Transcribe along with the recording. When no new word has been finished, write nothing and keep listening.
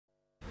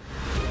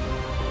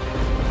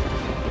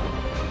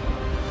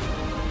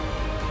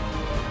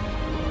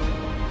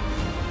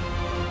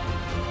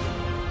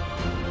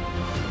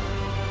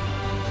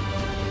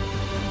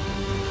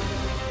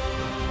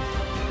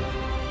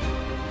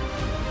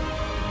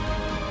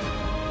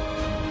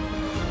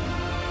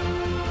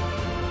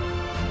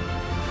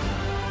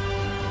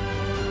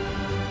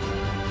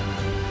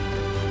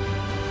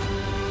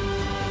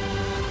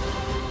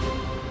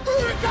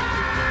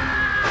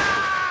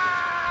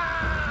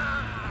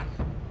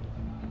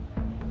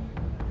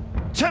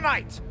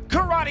Tonight,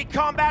 karate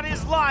combat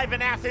is live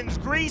in Athens,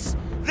 Greece,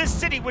 the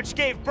city which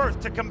gave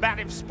birth to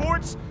combative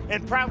sports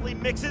and proudly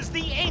mixes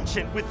the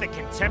ancient with the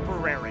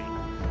contemporary.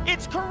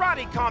 It's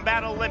Karate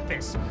Combat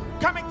Olympus,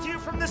 coming to you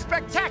from the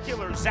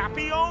spectacular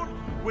Zappeoin,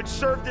 which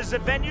served as a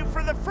venue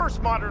for the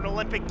first modern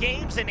Olympic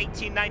Games in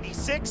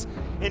 1896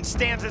 and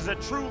stands as a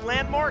true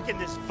landmark in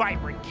this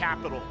vibrant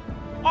capital.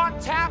 On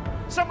tap,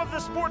 some of the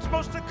sport's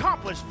most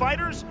accomplished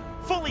fighters,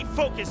 fully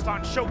focused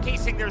on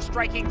showcasing their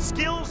striking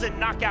skills and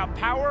knockout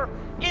power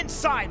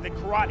inside the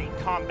Karate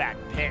Combat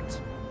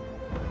Pit.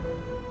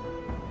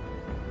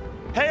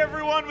 Hey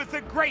everyone, with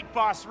the great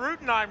Boss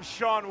Root, and I'm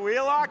Sean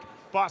Wheelock.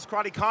 Boss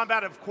Karate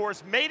Combat, of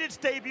course, made its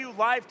debut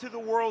live to the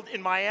world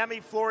in Miami,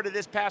 Florida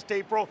this past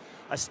April.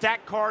 A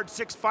stacked card,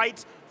 6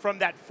 fights from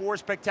that 4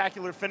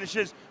 spectacular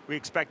finishes. We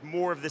expect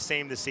more of the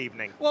same this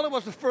evening. Well, it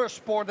was the first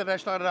sport that I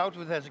started out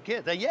with as a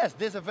kid. And yes,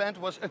 this event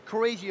was a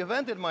crazy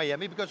event in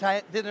Miami because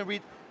I didn't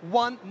read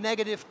one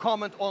negative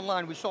comment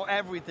online. We saw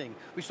everything.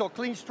 We saw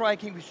clean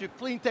striking, we saw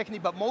clean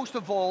technique, but most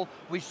of all,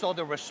 we saw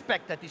the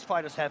respect that these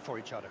fighters have for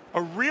each other.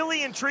 A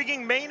really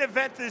intriguing main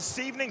event this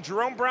evening.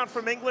 Jerome Brown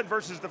from England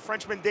versus the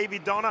Frenchman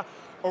David Dona.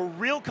 A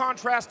real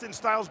contrast in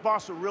styles,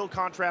 Boss, a real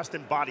contrast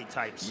in body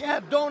types. Yeah,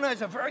 Dona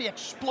is a very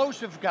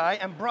explosive guy,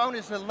 and Brown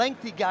is a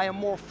lengthy guy and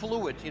more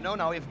fluid, you know.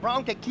 Now, if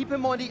Brown can keep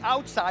him on the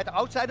outside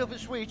of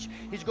his reach,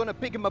 he's gonna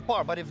pick him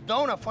apart. But if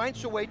Dona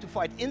finds a way to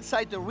fight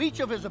inside the reach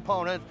of his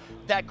opponent,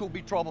 that could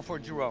be trouble for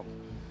Jerome.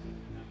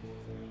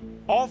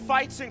 All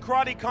fights in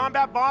Karate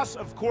Combat, Boss,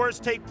 of course,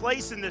 take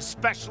place in this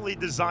specially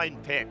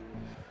designed pit.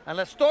 And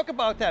let's talk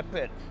about that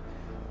pit.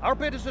 Our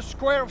pit is a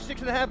square of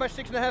 6.5 by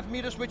 6.5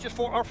 meters, which is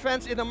for our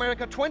fans in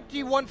America,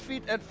 21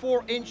 feet and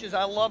 4 inches.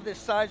 I love this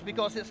size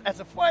because as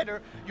a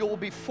fighter, you will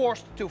be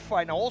forced to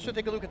fight. Now also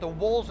take a look at the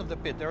walls of the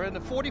pit. They're in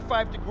a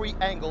 45-degree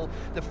angle.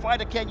 The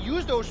fighter can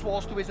use those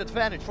walls to his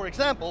advantage. For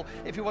example,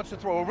 if he wants to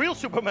throw a real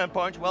Superman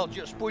punch, well,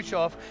 just push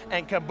off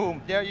and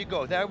kaboom, there you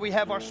go. There we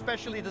have our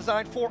specially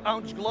designed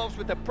 4-ounce gloves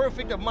with the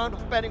perfect amount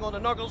of padding on the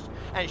knuckles.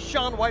 And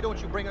Sean, why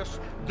don't you bring us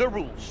the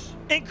rules?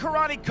 In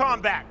Karate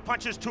Combat,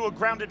 punches to a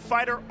grounded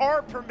fighter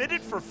are permitted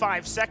for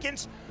 5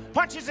 seconds.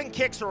 Punches and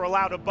kicks are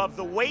allowed above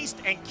the waist,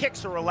 and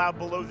kicks are allowed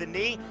below the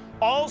knee.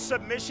 All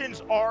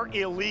submissions are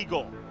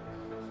illegal.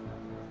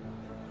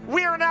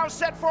 We are now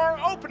set for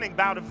our opening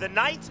bout of the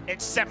night. At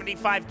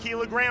 75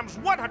 kilograms,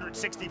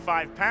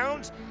 165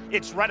 pounds.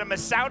 It's Reda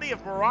Massaoudi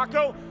of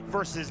Morocco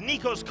versus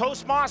Nikos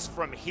Kosmas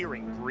from here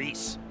in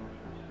Greece.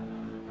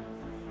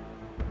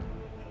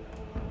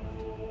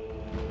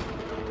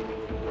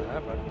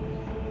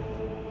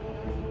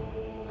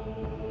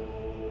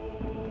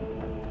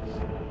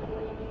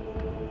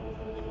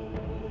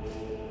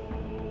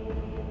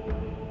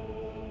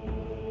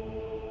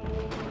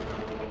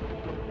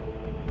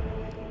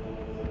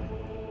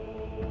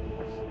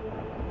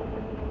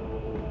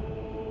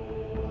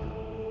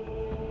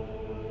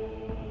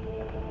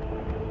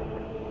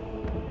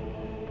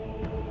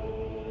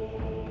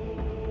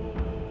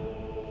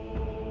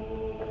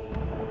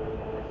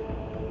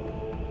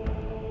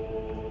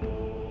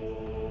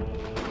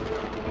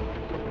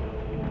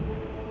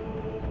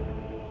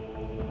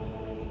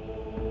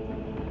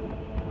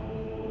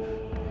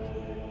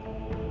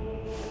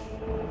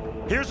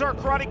 Here's our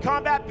Karate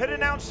Combat pit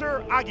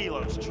announcer,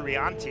 Agilos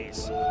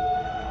Triantis.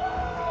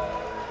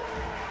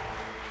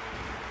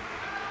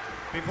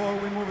 Before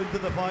we move into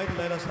the fight,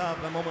 let us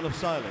have a moment of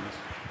silence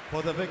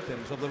for the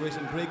victims of the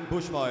recent Greek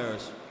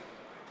bushfires.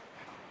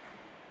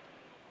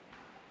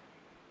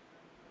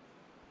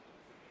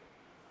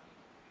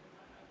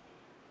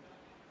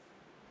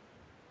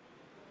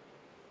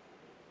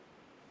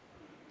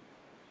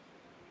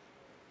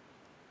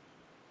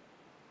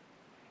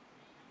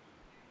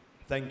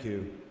 Thank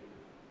you.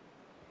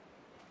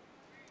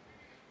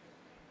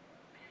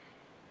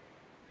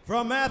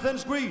 From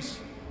Athens, Greece,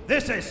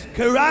 this is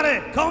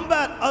Karate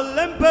Combat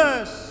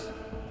Olympus.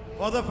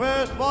 For the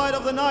first fight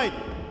of the night,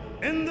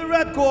 in the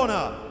red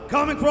corner,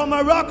 coming from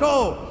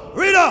Morocco,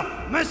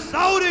 Reda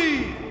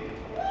Massaoudi.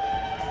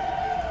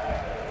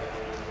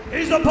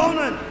 His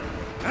opponent,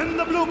 in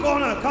the blue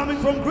corner, coming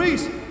from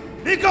Greece,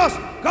 Nikos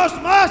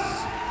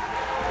Kosmas.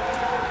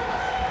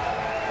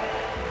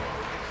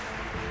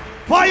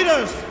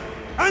 Fighters,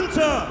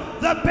 enter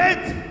the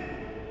pit.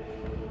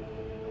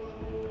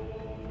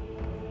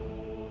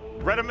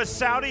 Reda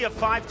Massaoudi, a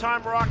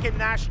 5-time Moroccan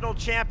national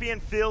champion,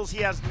 feels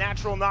he has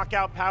natural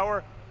knockout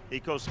power.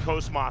 Nikos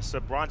Kosmas, a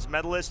bronze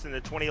medalist in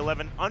the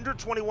 2011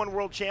 Under-21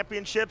 World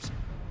Championships,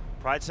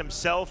 prides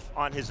himself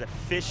on his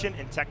efficient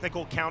and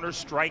technical counter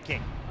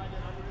striking.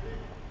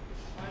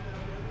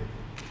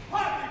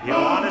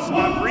 Ioannis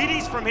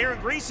Mavridis from here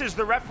in Greece is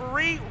the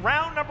referee.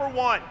 Round number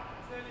 1.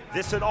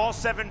 This in all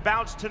 7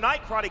 bouts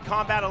tonight. Karate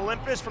Combat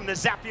Olympus from the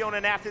Zappeoin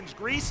in Athens,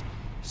 Greece,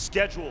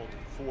 scheduled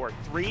for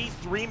 3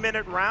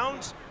 3-minute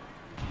rounds.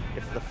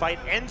 If the fight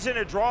ends in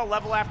a draw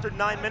level after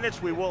 9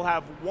 minutes, we will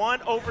have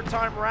 1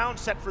 overtime round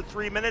set for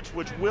 3 minutes,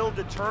 which will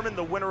determine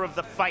the winner of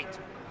the fight.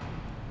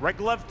 Red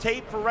glove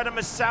tape for Reda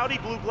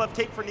Massaoudi, blue glove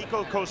tape for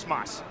Nikos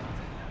Kosmas.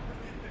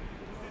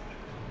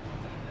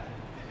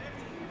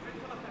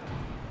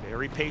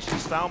 Very patient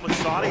style.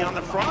 Masadi on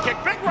the front kick.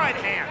 Big right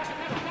hand.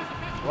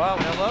 Wow,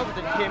 I love it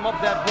that he came up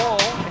that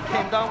wall and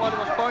came down while he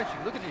was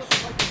punching. Look at these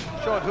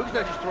short hooks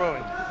that he's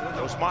throwing.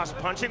 Kosmas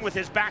punching with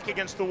his back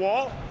against the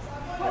wall.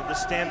 Hold the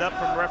stand up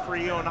from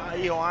referee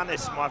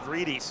Ioannis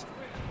Mavridis.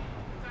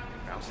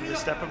 Bounce to the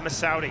step of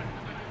Masaudi.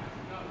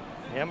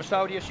 Yeah,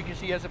 Masaudi, as you can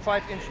see, has a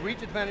 5-inch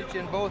reach advantage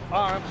in both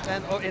arms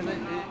and in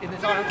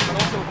his arms, and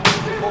also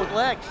in both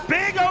legs.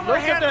 Big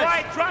overhand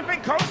right,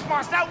 dropping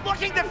Kosmas. Now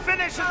looking to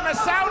finish is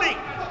Masaudi.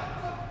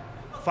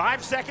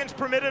 5 seconds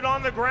permitted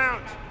on the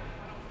ground.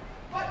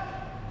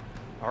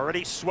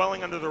 Already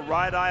swelling under the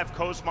right eye of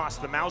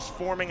Kosmas. The mouse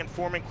forming and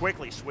forming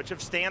quickly. Switch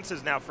of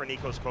stances now for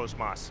Nikos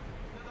Kosmas.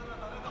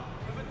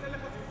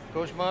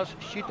 Kosmas,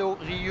 Shito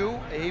Ryu,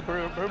 he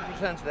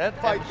represents that.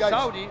 And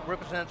Saudi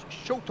represents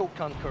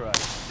Shotokan Karate.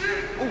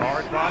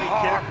 Hard body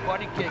kick. Hard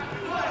body kick.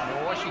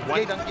 Nowashi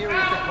Geidangiri,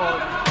 as they call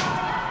it.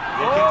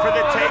 Looking for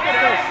the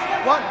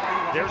takedown.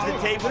 There's the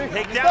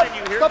takedown, and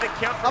you hear the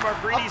count from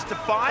Mavridis to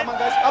 5. Come on,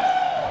 guys, up.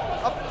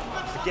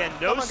 Again,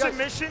 no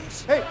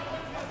submissions. Hey.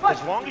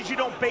 As long as you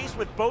don't base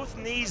with both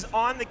knees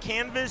on the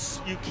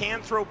canvas, you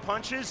can throw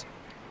punches.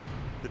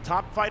 The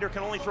top fighter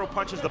can only throw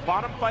punches. The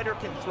bottom fighter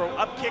can throw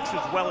up kicks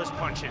as well as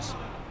punches.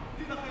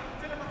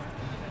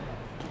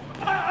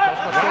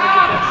 Kosmas going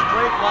with that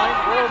straight line.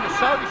 Oh,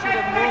 Masaudi should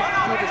have moved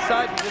to the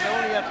side. He did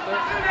only at the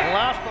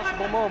last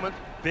possible moment.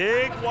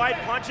 Big wide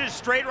punches,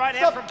 straight right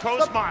hand from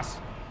Kosmas.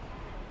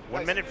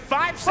 1 minute,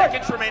 5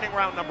 seconds remaining,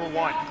 round number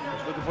 1.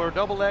 He's looking for a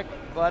double leg,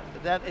 but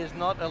that is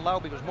not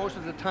allowed because most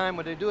of the time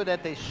when they do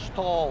that, they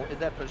stall in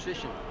that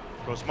position.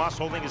 Kosmas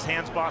holding his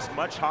hands, boss,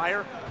 much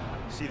higher.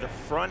 See the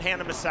front hand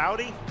of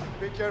Masaudi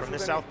from the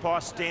southpaw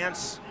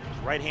stance.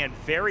 His right hand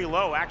very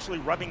low, actually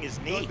rubbing his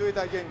knee.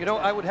 You know,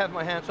 I would have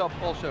my hands up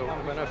also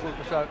when I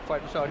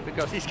fight Masaudi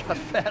because he's got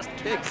fast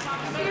kicks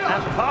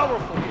and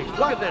powerful kicks.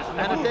 Look at this,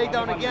 and a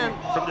takedown again.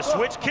 From the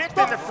switch kick,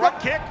 then the front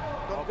kick.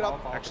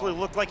 Actually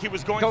looked like he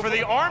was going for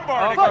the arm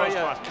bar to Kosmas.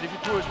 Yeah. And if he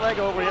threw his leg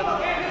over, he had the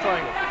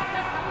triangle.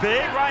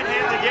 Big right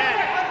hand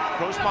again.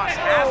 Kosmas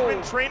has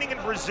been training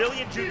in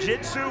Brazilian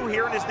Jiu-Jitsu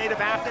here in his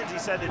native Athens. He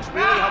said it's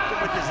really helped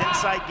him with his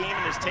inside game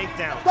and his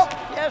takedowns.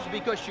 Yes,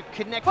 because you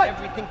connect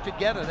everything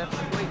together. That's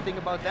the great thing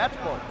about that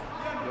sport.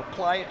 You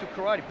apply it to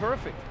karate,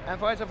 perfect, and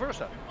vice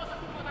versa.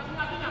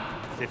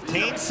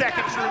 15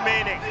 seconds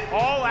remaining.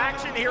 All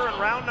action here in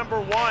round number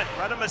 1.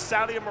 Reda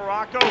Masaudi of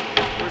Morocco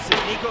versus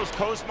Nikos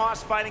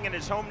Kosmas, fighting in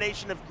his home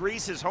nation of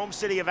Greece, his home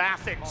city of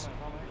Athens.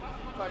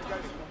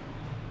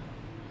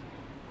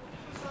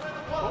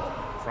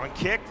 Front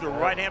kick, the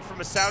right hand from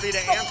Masaudi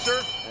to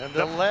answer. And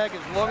the leg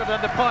is longer than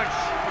the punch.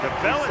 The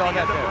bell at the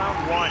end of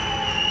round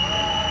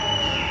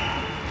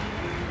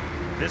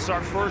 1. This is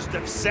our first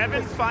of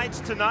 7 fights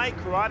tonight,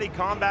 Karate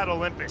Combat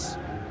Olympus.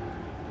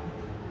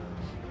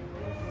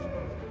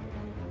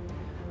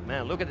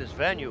 Man, look at this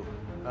venue,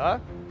 huh?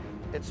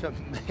 It's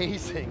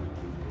amazing.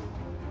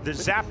 The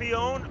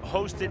Zappeoin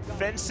hosted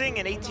fencing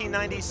in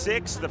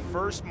 1896, the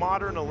first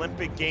modern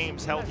Olympic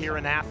Games held here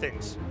in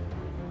Athens.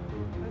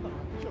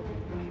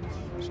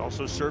 It's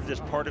also served as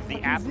part of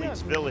the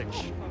Athletes'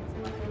 Village,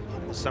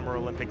 the Summer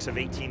Olympics of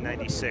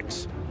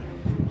 1896.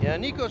 Yeah,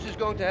 Nikos is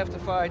going to have to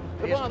fight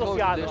his close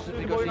distance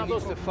because he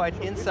needs to fight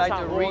inside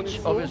the reach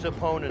of his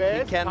opponent.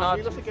 He cannot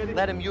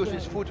let him use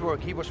his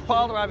footwork. He was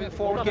polarizing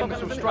forward, giving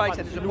some strikes,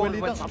 and his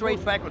opponent went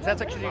straight backwards.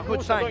 That's actually a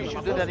good sign. You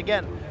should do that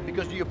again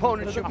because the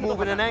opponent should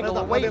move in an angle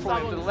away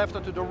from him to the left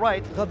or to the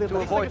right to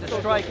avoid the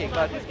striking.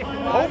 But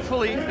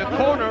hopefully the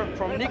corner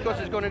from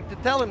Nikos is going to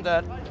tell him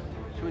that,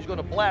 so he's going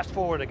to blast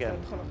forward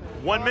again.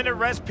 1 minute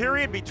rest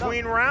period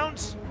between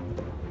rounds.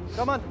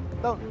 Come on,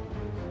 down.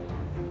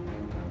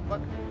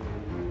 Back.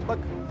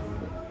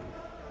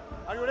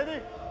 Are you ready?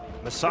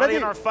 Masadi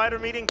in our fighter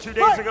meeting 2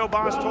 days ago,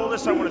 boss, told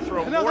us I want to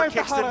throw more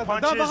kicks than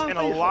punches and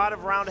a lot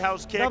of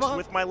roundhouse kicks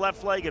with my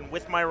left leg and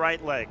with my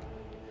right leg.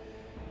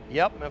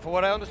 Yep, and for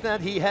what I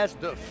understand, he has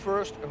the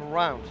first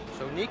round.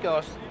 So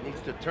Nikos needs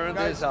to turn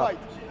this up.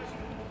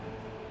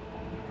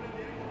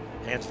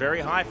 Hands very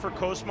high for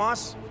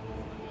Kosmas.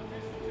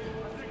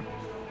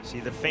 See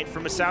the feint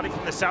from Masaudi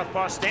from the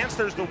southpaw stance.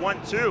 There's the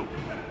 1-2.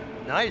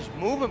 Nice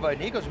movement by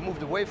Nikos,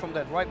 moved away from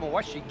that right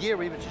Mawashi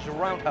Giri, which is a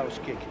roundhouse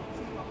kick.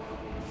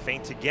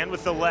 Feint again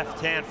with the left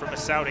hand from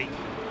Masaudi.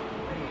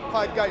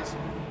 Fight, guys.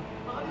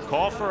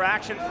 Call for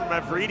action from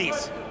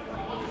Mavridis.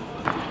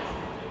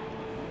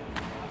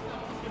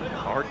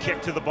 Hard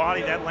kick to the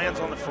body, that lands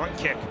on the front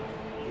kick.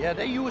 Yeah,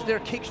 they use their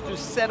kicks to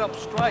set up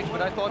strikes,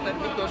 but I thought that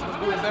Nikos was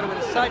doing better with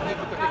his side kick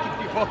because they keep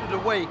the opponent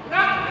away.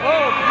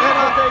 Oh,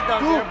 beautiful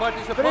takedown there, but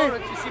his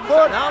opponent, you see,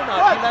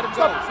 now he let him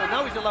go, so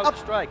now he's allowed to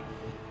strike.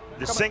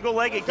 The single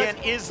leg again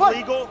is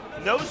legal.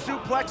 No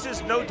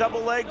suplexes, no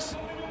double legs.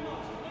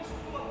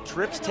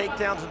 Trips,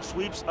 takedowns, and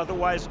sweeps,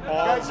 otherwise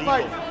all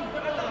legal.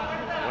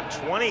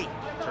 120 in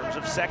terms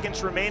of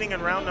seconds remaining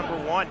in round number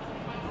 1.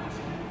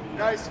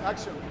 Guys,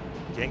 action.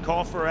 Again,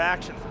 call for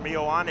action from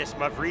Ioannis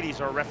Mavridis,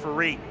 our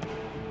referee.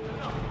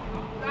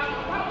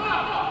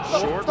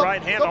 Short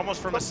right hand,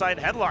 almost from a side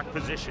headlock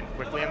position.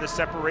 Quickly in the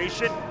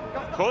separation.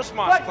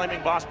 Kosmas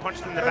claiming boss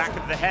punched in the back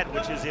of the head,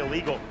 which is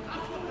illegal.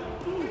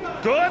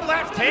 Good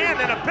left hand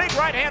and a big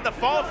right hand to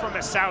follow from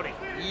Masaudi.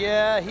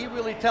 Yeah, he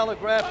really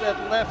telegraphed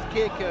that left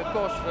kick,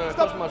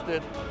 Kosmas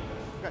did.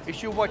 He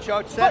should watch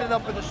out, set it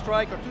up with a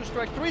strike or 2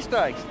 strikes, 3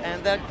 strikes,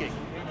 and that kick.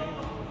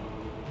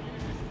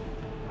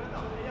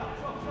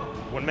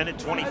 1 minute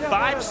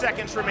 25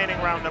 seconds remaining,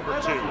 round number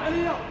 2.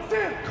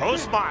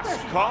 Kosmas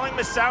calling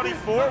Masaudi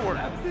forward,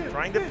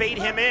 trying to bait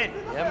him in.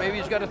 Yeah, maybe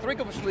he's got a trick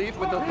up his sleeve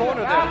with the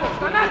corner there. He's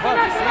going to move out.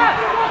 You see,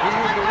 he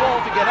used the wall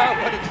to get out,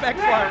 but it's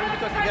backfiring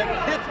because he got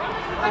hit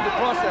in the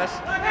process.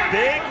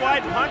 Big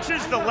wide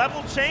punches, the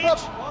level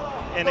change.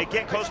 And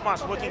again,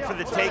 Kosmas looking for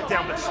the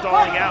takedown, but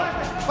stalling out.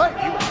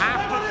 You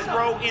have to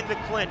throw in the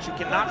clinch. You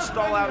cannot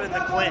stall out in the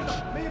clinch.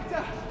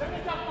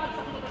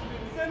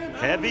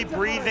 Heavy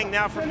breathing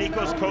now from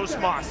Nikos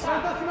Kosmas,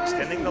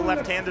 extending the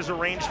left hand as a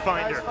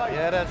rangefinder.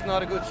 Yeah, that's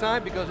not a good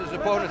sign because his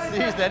opponent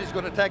sees that he's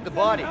going to attack the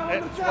body.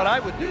 That's what I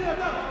would do.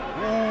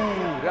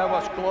 Ooh, that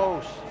was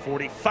close.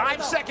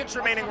 45 seconds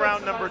remaining,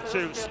 round number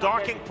 2.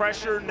 Stalking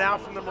pressure now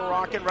from the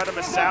Moroccan Reda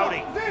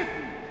Masaudi.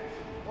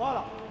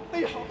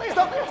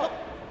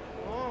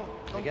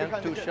 Again,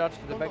 2 shots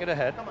to the back of the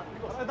head.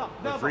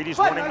 Mavridis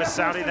warning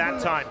Masaudi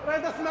that time.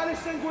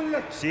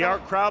 See our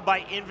crowd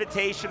by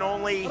invitation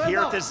only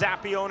here at the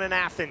Zappeoin in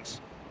Athens.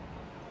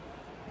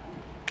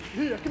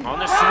 On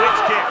the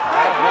switch kick.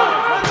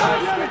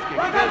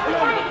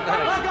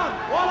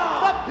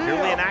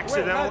 Nearly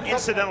an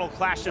incidental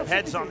clash of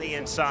heads on the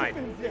inside.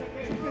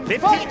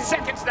 15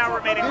 seconds now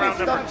remaining, round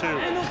number 2.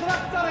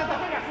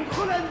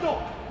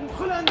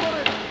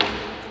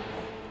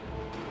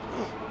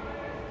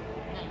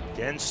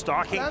 Again,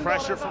 stalking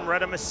pressure from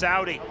Reda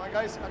Masaudi.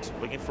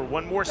 Looking for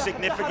one more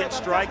significant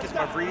strike as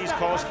Mavridis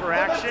calls for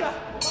action.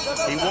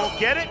 He won't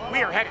get it.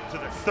 We are headed to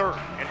the 3rd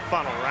and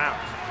final round.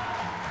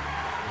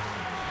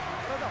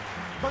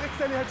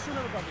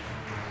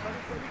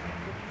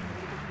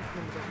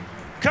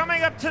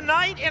 Coming up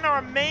tonight in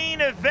our main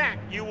event,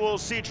 you will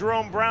see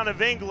Jerome Brown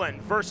of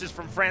England versus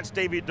from France,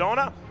 Davy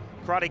Dona.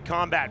 Karate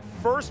Combat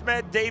first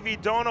met Davy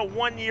Dona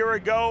 1 year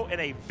ago in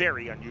a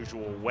very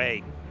unusual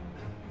way.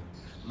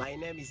 My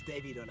name is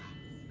Davy Dona.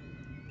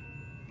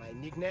 My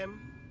nickname,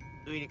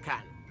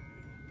 Urikan.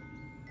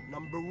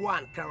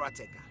 #1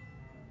 karateka.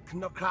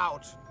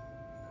 Knockout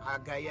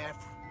Agayev.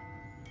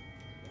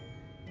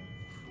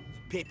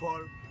 People,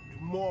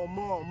 more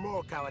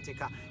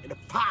karateka in a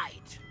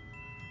fight.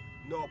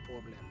 No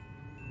problem.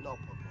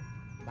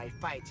 By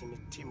fighting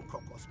with Team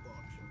Coco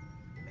Sport.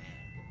 Man,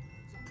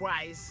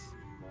 surprise.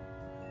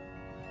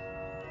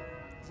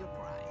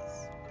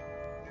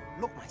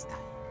 Look my style.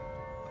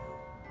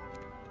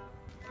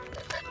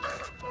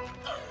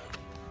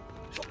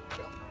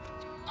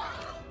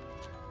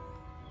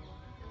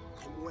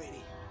 I'm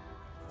ready.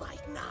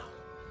 Fight now.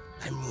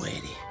 I'm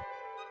ready.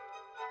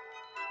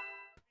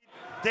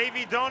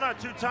 Davy Dona,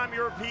 2-time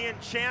European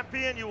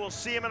champion. You will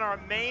see him in our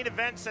main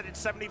event set at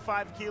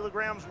 75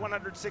 kilograms,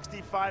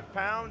 165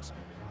 pounds,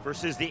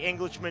 versus the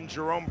Englishman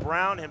Jerome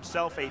Brown,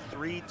 himself a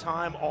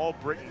 3-time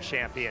All-Britain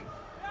champion.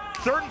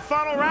 3rd and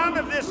final round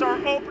of this, our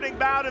opening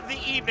bout of the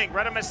evening.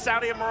 Reda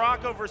Masaudi of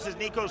Morocco versus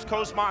Nikos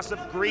Kosmas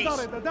of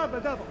Greece.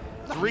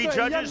 3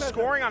 judges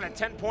scoring on a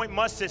 10-point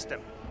must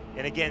system.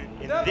 And again,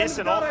 in this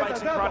and all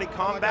fights in Karate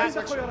Combat,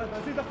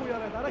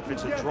 if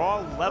it's a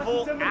draw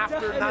level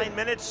after 9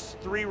 minutes,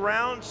 3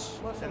 rounds,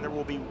 then there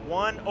will be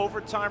 1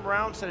 overtime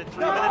round set at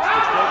 3 minutes,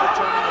 which will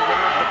determine the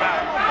winner of the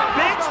bout.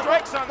 Big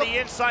strikes on the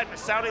inside,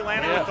 Masaudi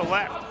landing with the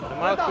left. The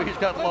mouthpiece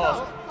got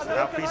lost. The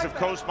mouthpiece of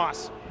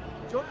Kosmas.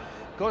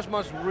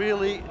 Kosmas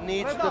really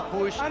needs to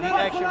push the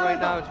action right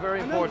now. It's very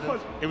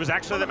important. It was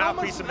actually the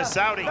mouthpiece of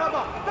Masaudi.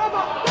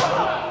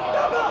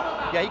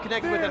 Yeah, he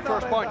connected with that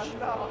first punch.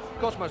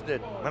 Kosmas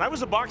did. When I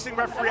was a boxing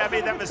referee, I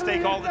made that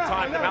mistake all the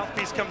time. The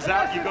mouthpiece comes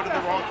out, you go to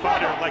the wrong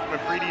fighter, like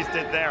Mavridis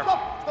did there.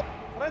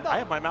 I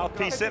have my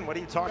mouthpiece in. What are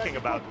you talking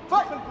about?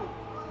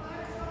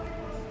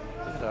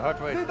 This is a hard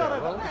way.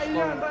 Well,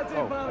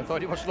 I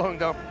thought he was slowing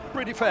down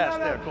pretty fast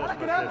there, Kosmas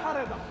did.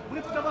 See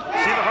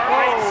the heart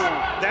rates?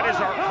 That is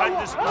our HUD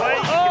display.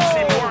 You can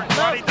see more at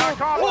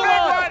karate.com. Big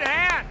right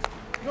hand!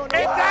 And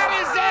that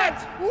is it!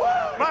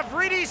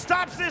 Mavridis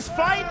stops this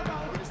fight.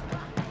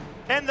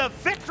 And the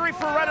victory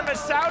for Reda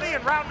Masaudi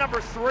in round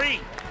number 3.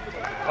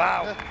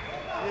 Wow.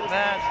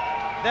 Man,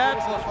 that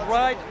was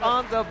right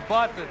on the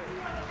button.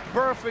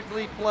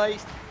 Perfectly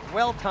placed,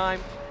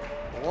 well-timed,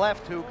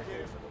 left hook.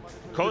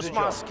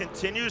 Kosmas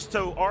continues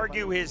to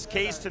argue his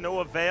case to no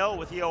avail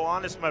with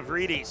Ioannis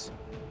Mavridis.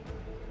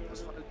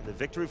 The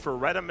victory for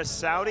Reda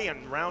Masaudi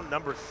in round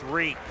number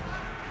 3.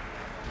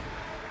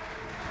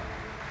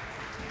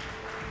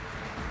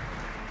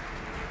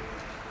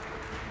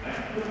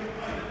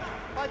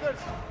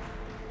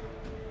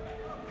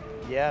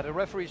 Yeah, the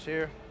referee's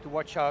here to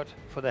watch out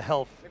for the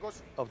health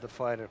of the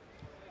fighter.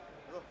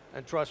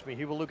 And trust me,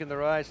 he will look in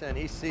their eyes and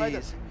he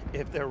sees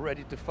if they're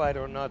ready to fight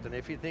or not. And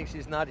if he thinks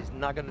he's not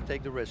going to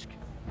take the risk.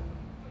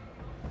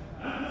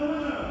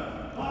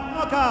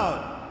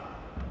 Knockout.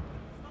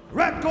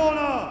 Red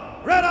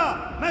corner,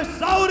 Reda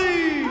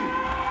Mesaudi.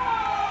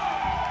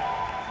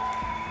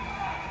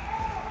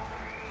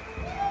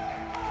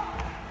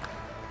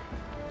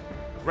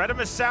 Reda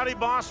Mesaudi,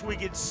 boss, we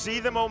could see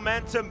the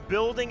momentum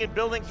building and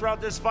building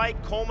throughout this fight,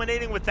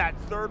 culminating with that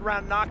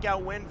third-round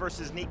knockout win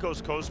versus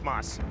Nikos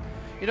Kosmas.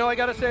 You know, I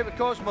gotta say with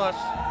Kosmas,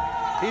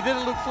 he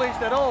didn't look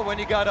flinched at all when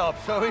he got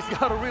up, so he's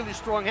got a really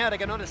strong hand. I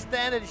can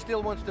understand that he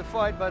still wants to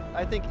fight, but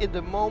I think in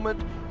the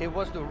moment, it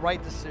was the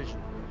right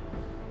decision.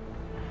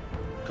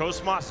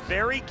 Kosmas,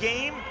 very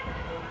game.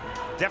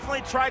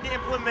 Definitely tried to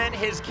implement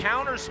his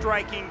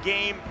counter-striking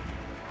game.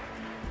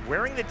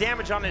 Wearing the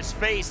damage on his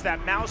face,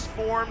 that mouse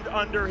formed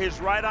under his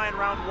right eye in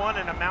round 1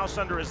 and a mouse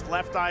under his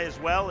left eye as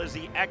well as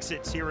he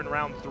exits here in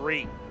round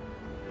 3.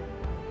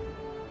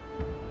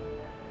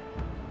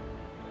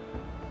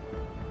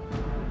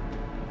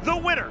 The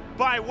winner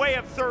by way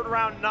of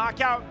third-round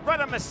knockout,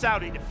 Reda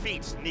Mesaudi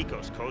defeats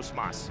Nikos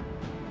Kosmas.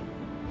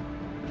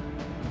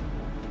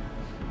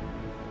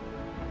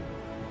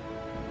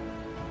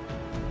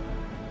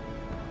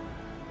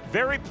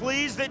 Very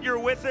pleased that you're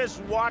with us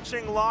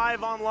watching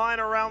live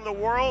online around the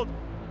world.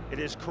 It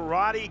is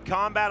Karate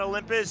Combat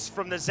Olympus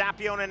from the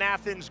Zappeoin in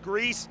Athens,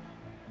 Greece.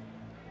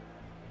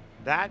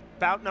 That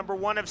bout number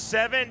 1 of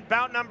 7,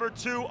 bout number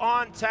 2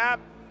 on tap.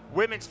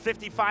 Women's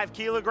 55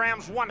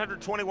 kilograms,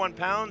 121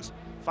 pounds.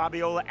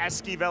 Fabiola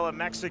Esquivel of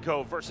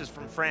Mexico versus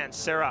from France,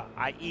 Sarah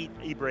Ait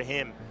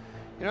Ibrahim.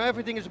 You know,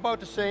 everything is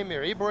about the same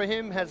here.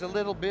 Ibrahim has a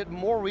little bit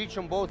more reach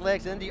on both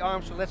legs and the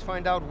arms, so let's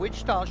find out which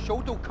style,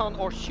 Shotokan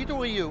or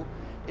Shitoryu,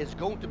 is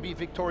going to be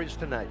victorious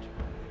tonight.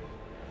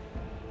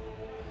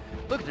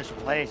 Look at this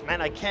place,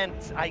 man. I can't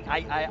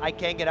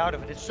get out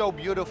of it. It's so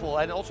beautiful,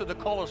 and also the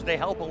colors, they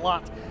help a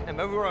lot. And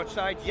when we were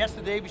outside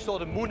yesterday, we saw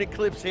the moon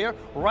eclipse here,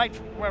 right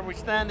where we're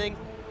standing,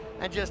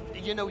 and just,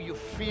 you know, you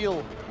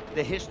feel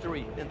the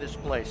history in this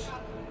place.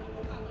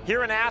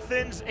 Here in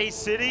Athens, a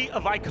city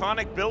of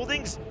iconic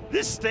buildings,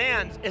 this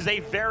stand is a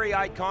very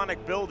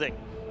iconic building.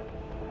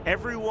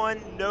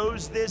 Everyone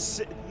knows this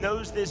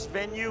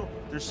venue.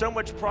 There's so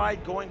much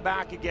pride going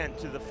back again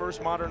to the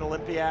first modern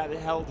Olympiad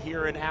held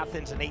here in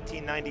Athens in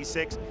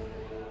 1896.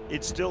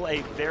 It's still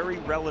a very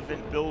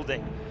relevant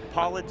building.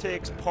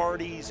 Politics,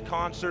 parties,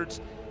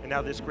 concerts, and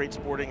now this great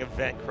sporting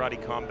event,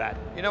 Karate Combat.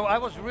 You know, I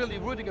was really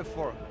rooting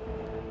for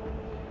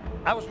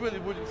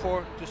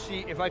to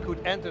see if I could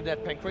enter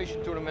that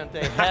pancreation tournament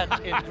they had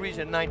in Greece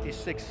in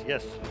 '96,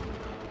 yes.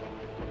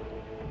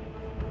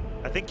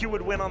 I think you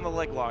would win on the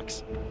leg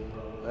locks.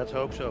 Let's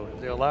hope so,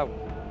 if they allow.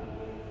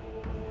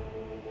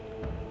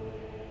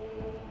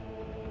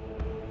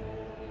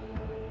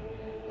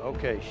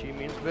 Okay, she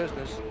means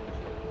business.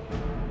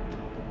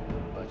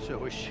 But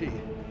so is she.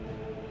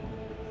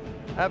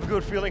 I have a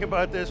good feeling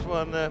about this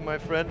one, my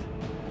friend.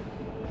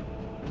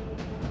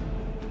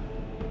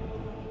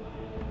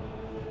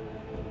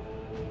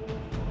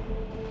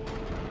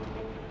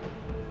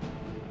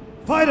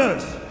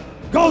 Fighters,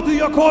 go to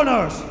your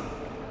corners.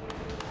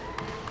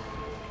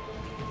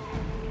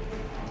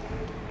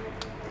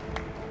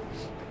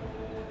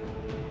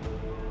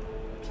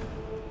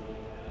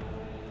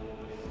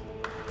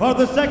 For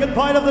the second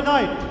fight of the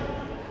night,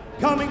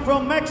 coming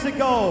from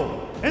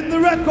Mexico, in the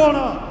red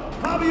corner,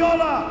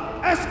 Fabiola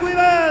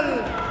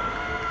Esquivel.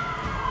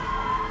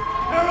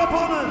 Her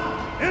opponent,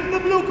 in the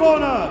blue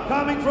corner,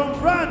 coming from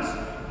France,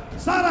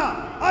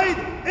 Sarah Ait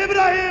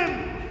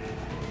Ibrahim.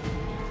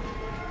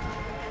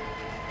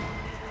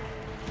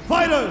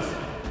 Fighters,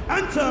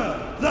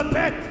 enter the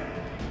pit.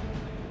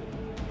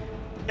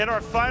 In our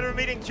fighter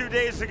meeting 2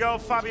 days ago,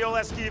 Fabiola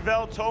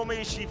Esquivel told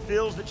me she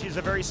feels that she's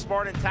a very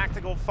smart and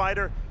tactical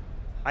fighter.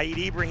 Ait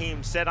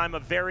Ibrahim said, I'm a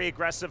very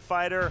aggressive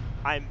fighter,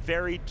 I'm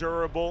very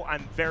durable,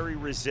 I'm very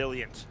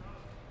resilient.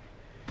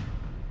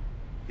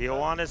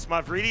 Ioannis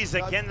Mavridis,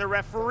 again the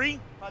referee.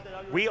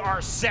 We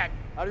are set.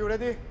 Are you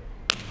ready?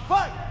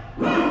 Fight!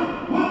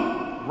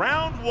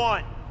 Round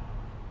 1.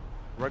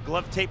 Red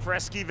glove tape for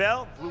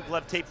Esquivel, blue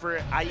glove tape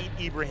for Ait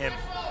Ibrahim.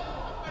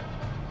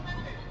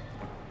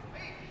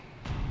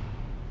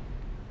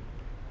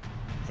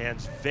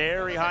 Hands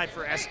very high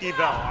for Esquivel,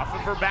 off of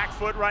her back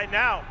foot right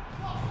now.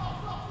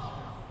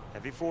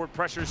 Heavy forward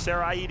pressure,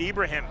 Sarah Ait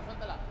Ibrahim.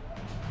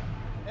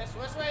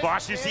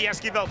 Boss, you see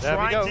Esquivel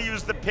trying to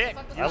use the pick.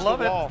 I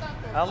love it.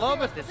 I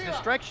love it. It's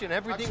distraction.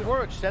 Everything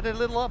works. Set it a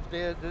little up.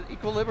 The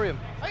equilibrium.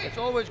 It's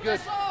always good.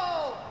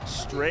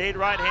 Straight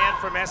right hand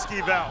from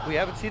Esquivel. We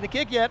haven't seen the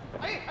kick yet.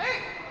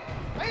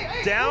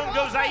 Down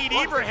goes Ait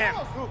Ibrahim.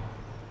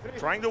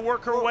 Trying to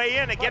work her way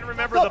in. Again,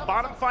 remember, the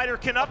bottom fighter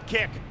can up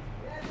kick.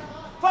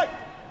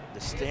 The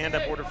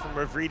stand-up order from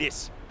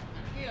Mavridis.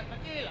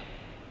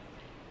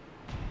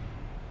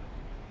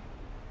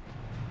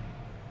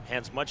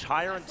 Hands much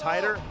higher and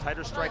tighter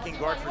striking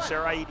guard for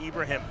Sarah Ait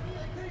Ibrahim.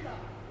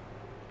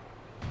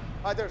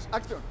 Fighters,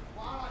 action.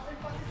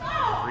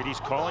 Mavridis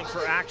calling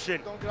for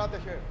action. Don't grab the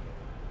hair.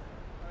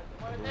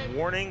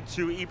 Warning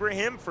to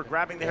Ibrahim for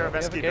grabbing the hair of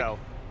Esquivel.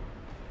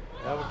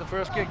 That was the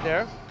first kick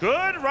there.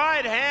 Good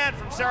right hand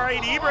from Sarah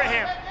Ait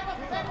Ibrahim.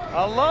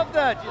 I love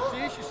that. You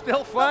see, she's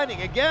still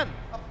fighting again.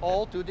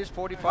 all to this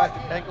 45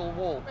 angle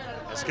wall.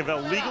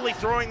 Esquivel legally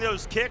throwing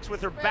those kicks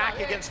with her back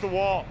against the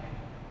wall.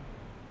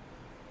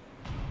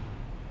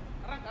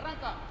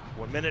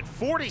 1 minute,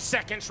 40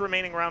 seconds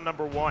remaining, round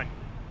number 1.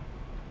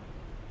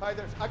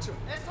 Fighters, action.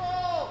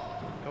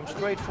 Come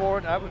straight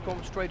forward. I would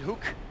come straight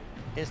hook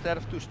instead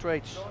of 2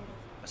 straights.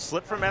 A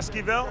slip from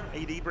Esquivel.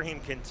 Aid Ibrahim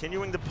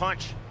continuing the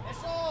punch.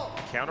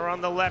 Counter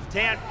on the left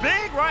hand.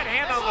 Big right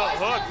hand on the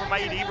hook from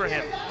Aid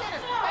Ibrahim.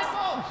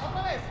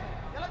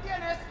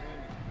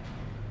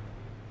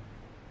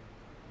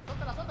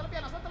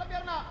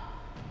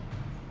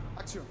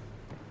 Action.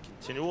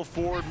 Continual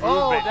forward movement.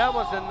 Oh, that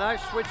was a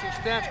nice switching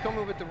stance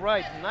coming with the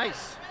right.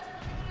 Nice.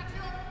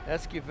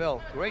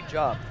 Esquivel, great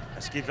job.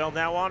 Esquivel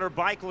now on her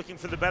bike, looking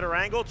for the better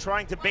angle,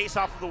 trying to base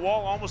off of the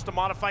wall, almost a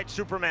modified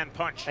Superman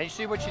punch. And you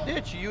see what she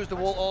did? She used the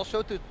wall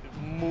also to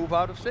move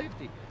out of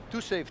safety,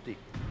 to safety.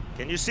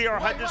 Can you see our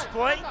HUD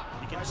display?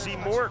 You can see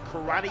more at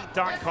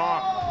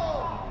karate.com.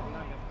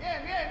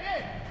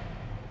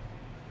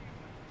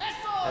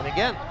 And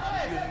again,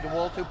 she's using the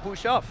wall to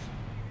push off.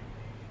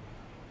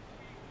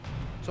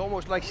 It's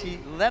almost like she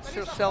lets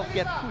herself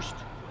get pushed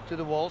to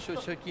the wall so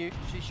she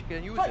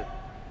can use it.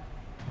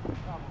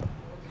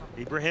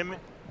 Ibrahim,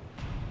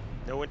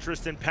 no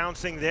interest in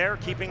pouncing there,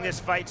 keeping this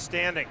fight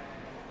standing.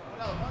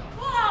 Ooh,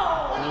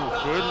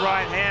 good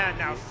right hand.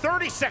 Now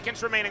 30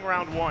 seconds remaining,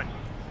 round 1.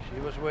 She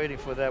was waiting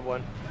for that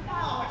one.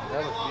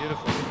 That was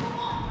beautiful.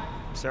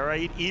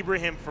 Saraid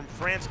Ibrahim from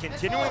France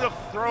continuing to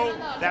throw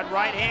that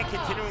right hand,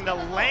 continuing to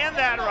land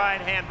that right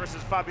hand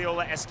versus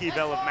Fabiola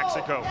Esquivel of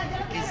Mexico.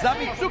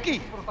 Zappeoin,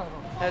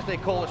 as they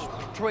call a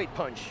straight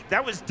punch.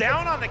 That was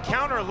down on the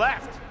counter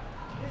left.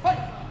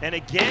 And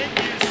again,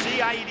 you see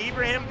Aid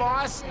Ibrahim,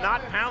 boss,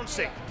 not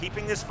pouncing,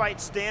 keeping this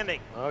fight standing.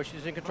 Oh,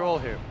 she's in control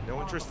here.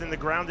 No interest in the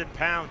ground and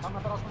pound.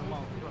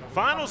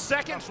 Final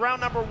seconds,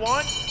 round number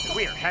 1, and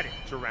we are headed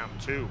to round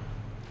 2.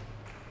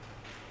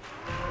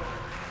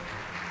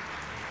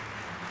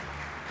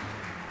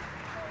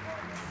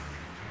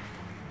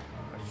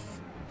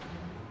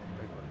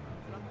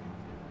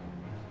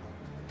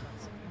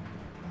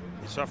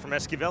 You saw from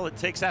Esquivel, it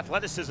takes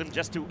athleticism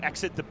just to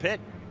exit the pit.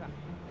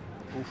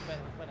 Oof.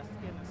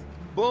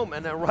 Boom,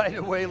 and then right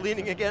away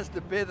leaning against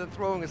the pit and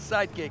throwing a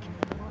side kick,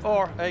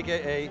 or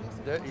AKA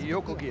the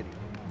Yokogiri.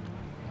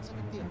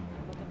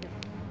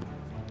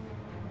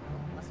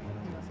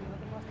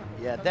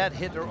 Yeah, that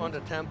hit her on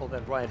the temple,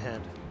 that right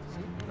hand.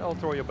 That'll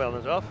throw your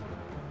balance off.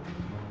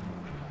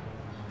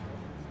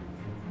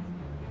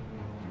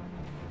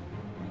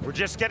 We're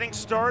just getting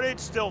started.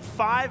 Still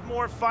 5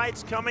 more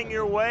fights coming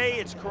your way.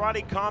 It's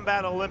Karate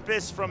Combat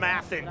Olympus from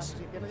Athens.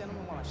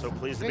 So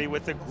pleased to be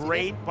with the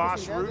great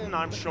Boss Rutan.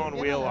 I'm Sean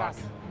Wheelock.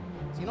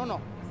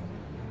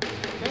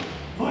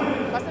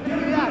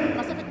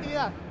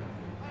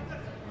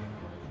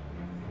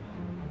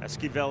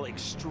 Esquivel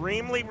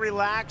extremely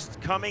relaxed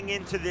coming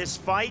into this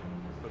fight,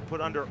 but put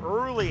under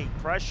early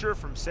pressure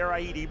from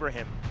Saraid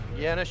Ibrahim.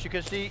 Yeah, and as you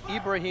can see,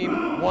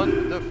 Ibrahim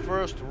won the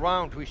first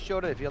round. We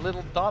showed it. If you have a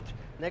little dot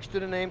next to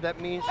the name, that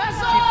means she took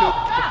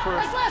the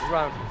first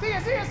round.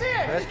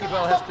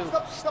 Esquivel has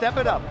to step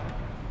it up.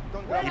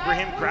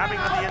 Ibrahim grabbing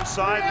on the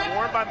inside,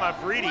 worn by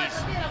Mavridis.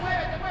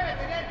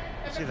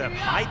 See that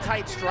high,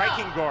 tight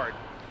striking guard.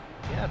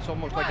 Yeah, it's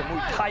almost like a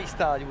Muay Thai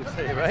style, you would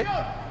say, right?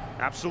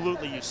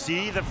 Absolutely. You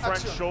see the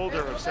front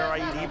shoulder of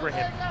Saraid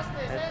Ibrahim.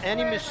 And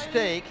any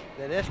mistake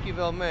that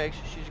Esquivel makes,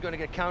 she's going to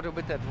get countered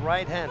with that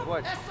right hand.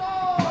 Watch.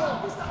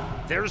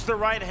 There's the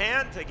right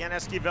hand. Again,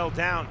 Esquivel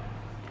down.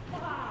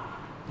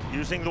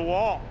 Using the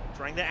wall,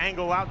 trying to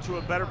angle out to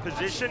a better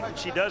position.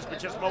 She does, but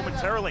just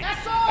momentarily.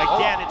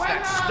 Again, it's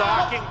that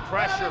stalking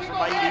pressure from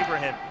Aid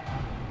Ibrahim.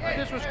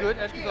 This was good.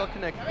 Esquivel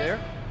connected there.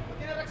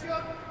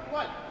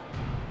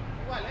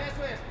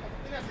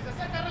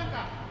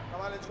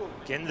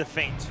 Again, the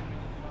feint.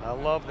 I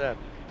love that.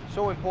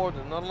 So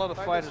important. Not a lot of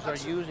fighters are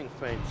using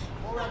feints.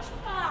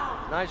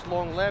 Nice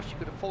long left. She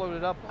could have followed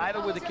it up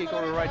either with a kick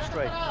or a right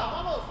straight.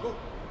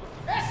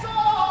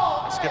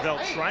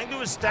 Esquivel trying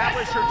to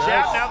establish her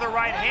jab. Now the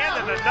right hand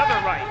and another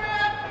right.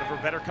 One of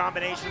her better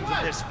combinations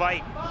of this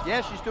fight.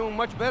 Yeah, she's doing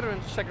much better in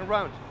the second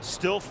round.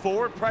 Still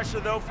forward pressure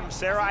though from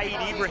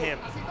Saraid Ibrahim.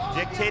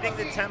 Dictating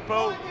the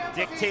tempo,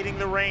 dictating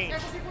the range.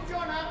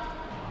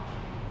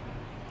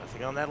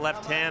 Nothing on that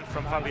left hand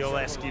from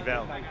Fabiola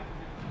Esquivel.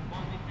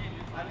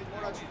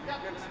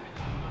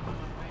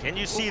 Can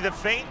you see the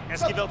feint?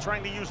 Esquivel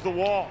trying to use the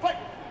wall.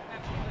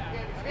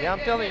 Yeah, I'm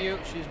telling you,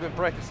 she's been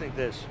practicing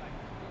this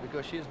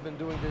because she's been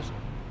doing this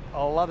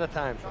a lot of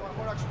times.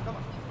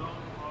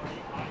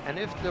 And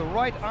if the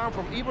right arm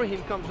from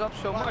Ibrahim comes up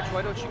so much,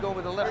 why don't she go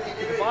with the left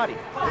to the body?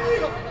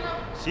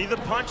 See the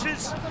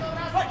punches?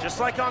 Just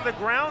like on the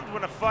ground,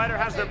 when a fighter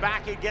has their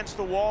back against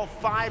the wall,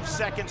 5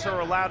 seconds are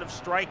allowed of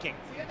striking.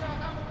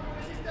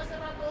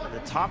 The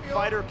top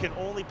fighter can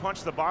only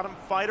punch the bottom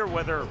fighter,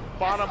 whether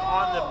bottom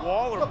on the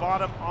wall or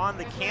bottom on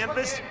the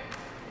canvas,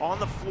 on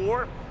the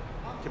floor,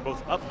 can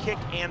both up kick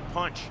and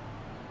punch.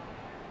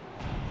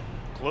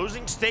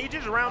 Closing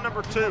stages, round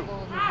number 2.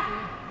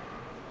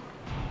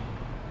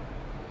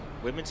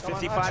 Women's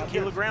 55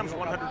 kilograms,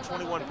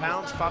 121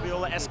 pounds.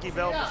 Fabiola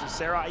Esquivel versus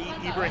Sarah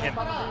Ibrahim.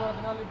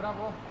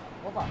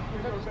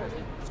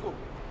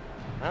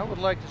 I would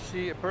like to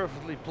see a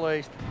perfectly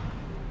placed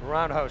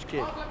roundhouse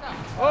kick.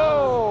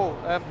 Oh,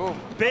 and boom.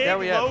 Big there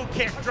we low have.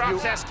 kick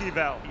drops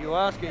Esquivel. You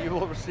ask and you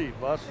will receive,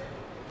 boss.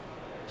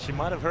 She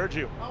might have heard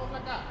you.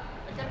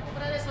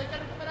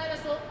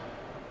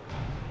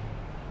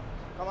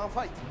 Come on,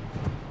 fight.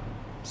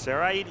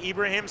 Sarah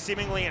Ibrahim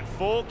seemingly in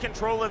full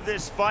control of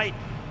this fight.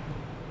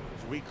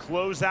 As we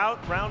close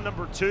out round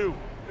number 2.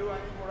 I need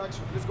more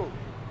action. Let's go.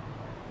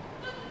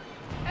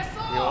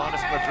 Ioannis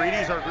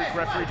Mavridis, our Greek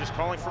referee, just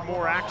calling for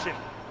more action.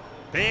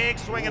 Big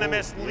swing and a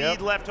miss,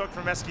 lead left hook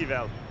from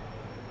Esquivel.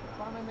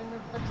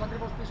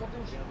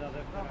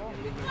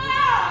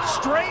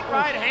 Straight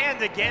right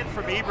hand again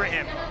from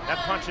Ibrahim. That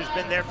punch has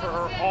been there for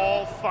her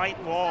all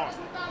fight long.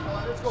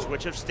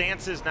 Switch of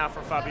stances now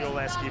for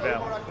Fabiola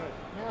Esquivel.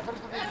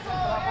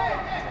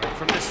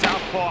 From the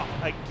southpaw,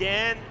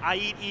 again,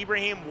 Ait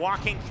Ibrahim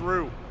walking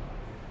through.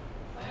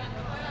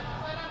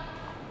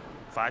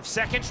 5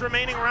 seconds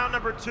remaining, round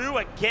number 2.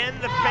 Again,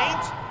 the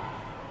feint.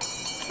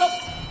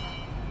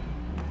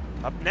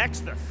 Up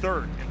next, the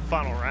third and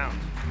final round.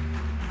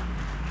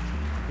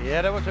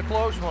 Yeah, that was a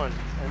close one.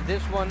 And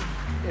this one,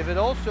 if it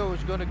also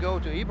is going to go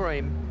to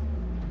Ibrahim,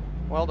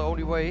 well, the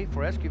only way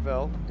for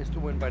Esquivel is to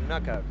win by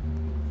knockout.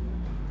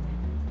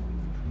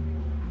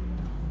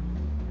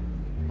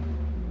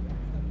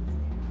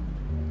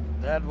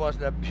 That was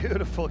that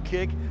beautiful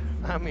kick.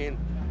 I mean,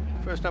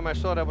 first time I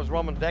saw that was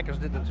Roman Dekkers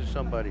did it to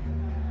somebody.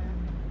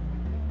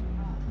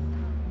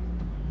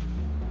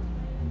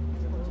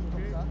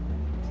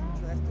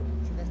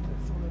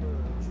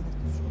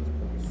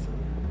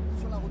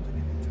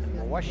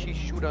 Mawashi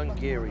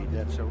Shurangiri,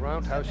 that's a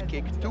roundhouse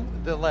kick to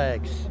the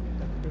legs.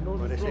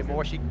 When they say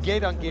Mawashi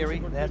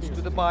Gedangiri, that's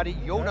to the body.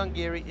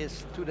 Yonangiri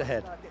is to the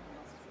head.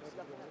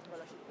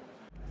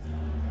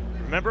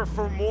 Remember,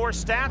 for more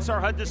stats, our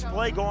HUD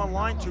display, go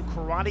online to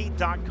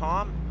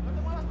karate.com.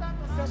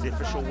 It's the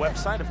official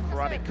website of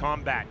Karate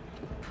Combat.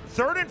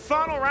 Third and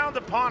final round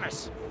upon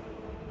us.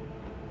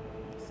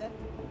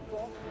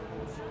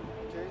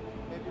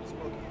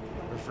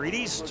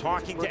 Mavridis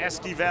talking to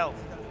Esquivel.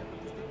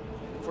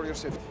 For your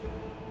safety.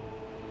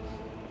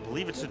 I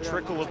believe it's a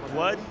trickle of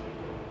blood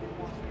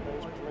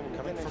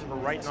coming from her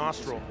right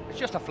nostril. It's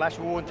just a flesh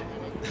wound.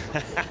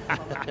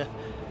 It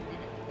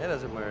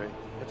doesn't matter.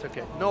 It's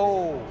okay.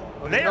 No.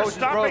 They are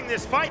stopping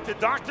this fight. The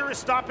doctor is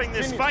stopping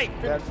this fight.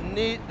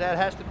 That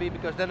has to be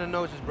because then the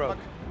nose is broke.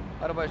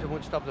 Otherwise it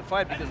wouldn't stop the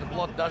fight because the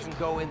blood doesn't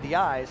go in the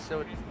eyes,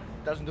 so it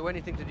doesn't do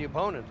anything to the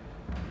opponent.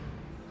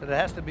 So that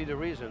has to be the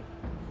reason.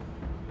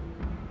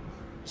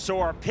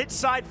 So our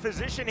pit-side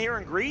physician here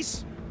in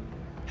Greece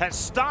has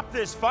stopped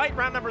this fight.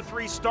 Round number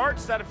 3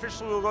 starts. That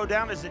officially will go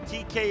down as a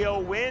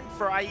TKO win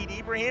for Ait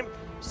Ibrahim.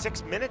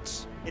 6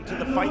 minutes into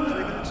the fight,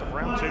 3 minutes of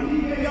round 2.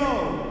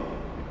 TKO.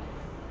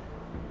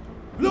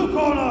 Blue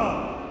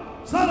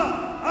corner,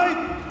 Sarah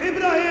Ait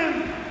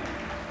Ibrahim.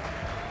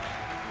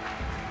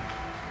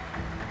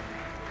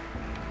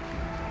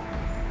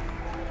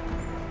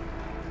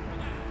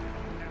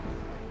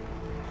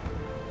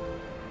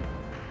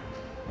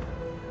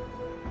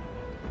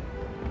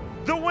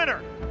 The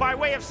winner, by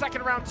way of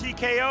second round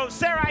TKO,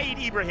 Sarah Ait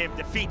Ibrahim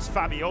defeats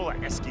Fabiola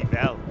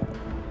Esquivel.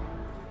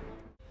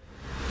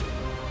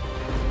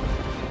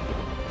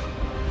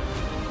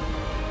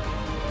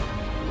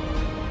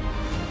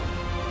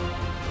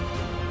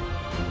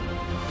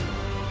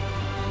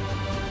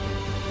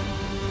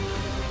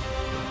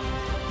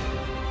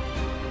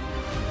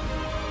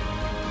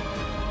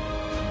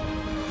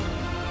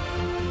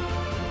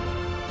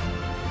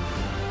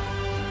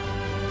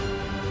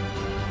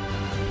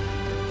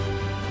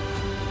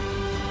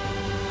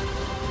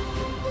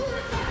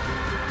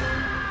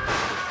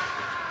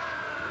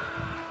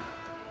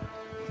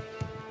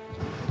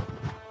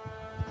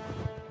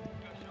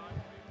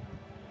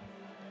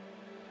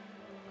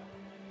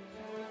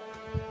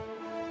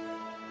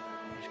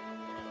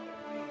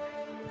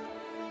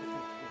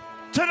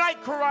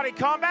 Tonight, Karate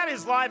Combat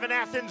is live in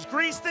Athens,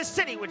 Greece, the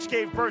city which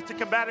gave birth to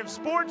combative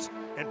sports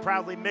and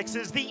proudly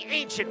mixes the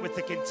ancient with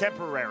the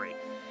contemporary.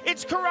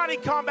 It's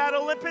Karate Combat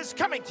Olympus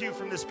coming to you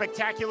from the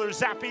spectacular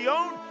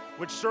Zappeoin,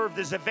 which served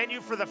as a venue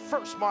for the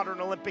first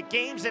modern Olympic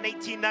Games in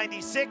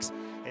 1896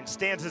 and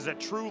stands as a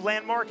true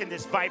landmark in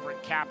this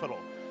vibrant capital.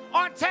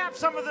 On tap,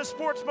 some of the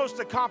sport's most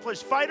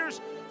accomplished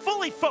fighters,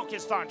 fully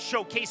focused on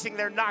showcasing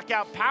their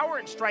knockout power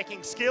and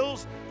striking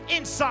skills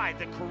inside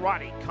the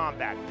Karate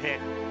Combat pit.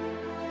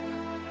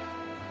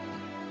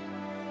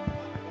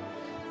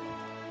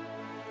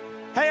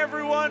 Hey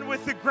everyone,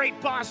 with the great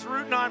Boss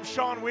Root, and I'm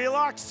Sean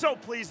Wheelock. So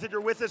pleased that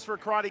you're with us for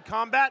Karate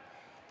Combat.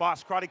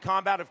 Boss, Karate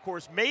Combat, of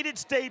course, made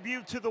its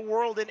debut to the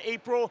world in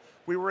April.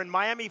 We were in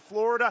Miami,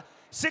 Florida.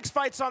 6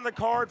 fights on the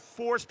card,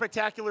 4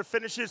 spectacular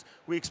finishes.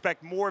 We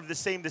expect more of the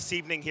same this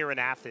evening here in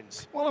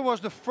Athens. Well, it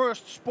was the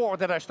first sport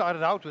that I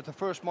started out with, the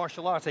first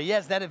martial arts. And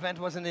yes, that event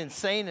was an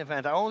insane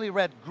event. I only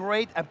read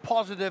great and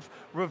positive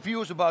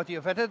reviews about the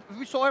event. And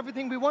we saw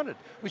everything we wanted.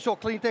 We saw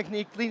clean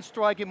technique, clean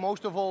striking.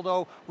 Most of all,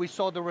 though, we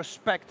saw the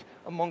respect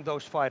among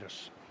those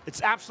fighters.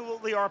 It's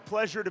absolutely our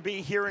pleasure to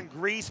be here in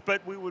Greece,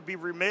 but we would be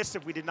remiss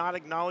if we did not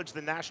acknowledge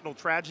the national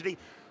tragedy,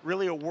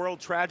 really a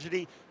world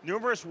tragedy.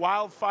 Numerous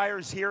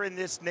wildfires here in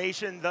this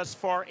nation, thus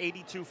far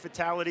 82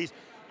 fatalities.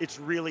 It's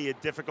really a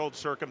difficult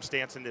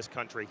circumstance in this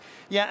country.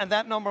 Yeah, and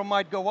that number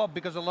might go up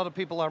because a lot of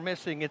people are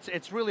missing.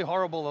 It's really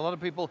horrible. A lot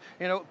of people,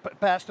 you know,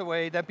 passed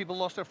away. Then people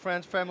lost their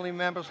friends, family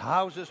members,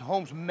 houses,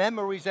 homes,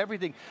 memories,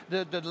 everything.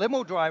 The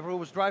limo driver who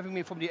was driving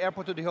me from the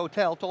airport to the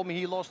hotel told me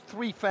he lost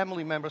 3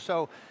 family members.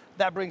 So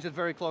that brings it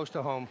very close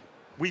to home.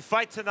 We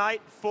fight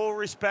tonight, full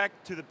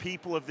respect to the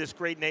people of this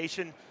great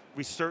nation.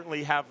 We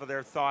certainly have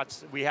their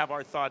thoughts. We have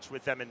our thoughts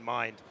with them in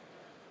mind.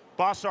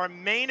 Boss, our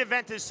main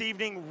event this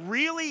evening,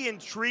 really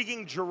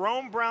intriguing.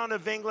 Jerome Brown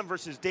of England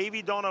versus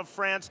Davy Dona of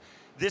France.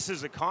 This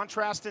is a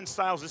contrast in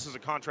styles. This is a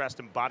contrast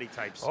in body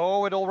types.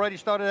 Oh, it already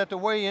started at the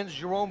weigh-ins.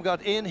 Jerome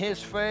got in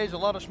his face, a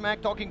lot of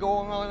smack talking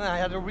going on, and I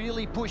had to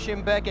really push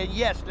him back. And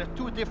yes, there are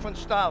 2 different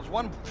styles.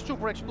 One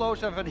super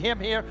explosive, and him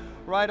here,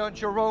 right on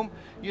Jerome.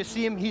 You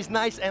see him, he's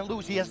nice and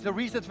loose. He has the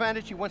reach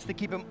advantage. He wants to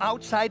keep him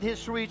outside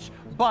his reach.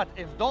 But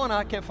if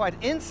Dona can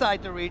fight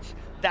inside the reach,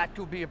 that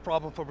could be a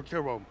problem for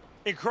Jerome.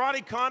 In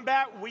Karate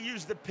Combat, we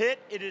use the pit.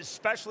 It is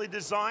specially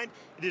designed.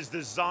 It is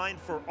designed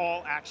for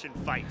all action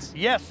fights.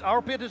 Yes,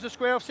 our pit is a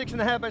square of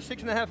 6.5 by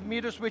 6.5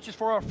 meters, which is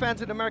for our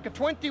fans in America,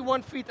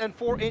 21 feet and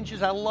 4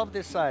 inches. I love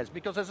this size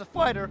because as a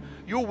fighter,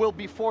 you will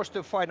be forced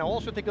to fight. Now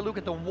also take a look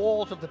at the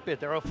walls of the pit.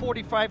 They're a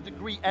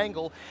 45-degree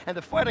angle, and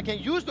the fighter can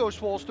use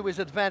those walls to his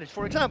advantage.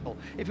 For example,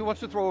 if he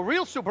wants to throw a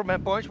real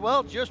Superman punch,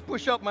 well, just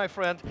push up, my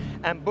friend,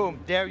 and boom,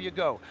 there you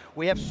go.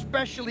 We have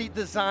specially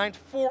designed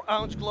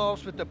 4-ounce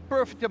gloves with the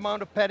perfect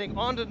amount of padding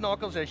on the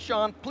knuckles. And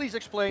Sean, please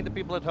explain to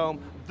people at home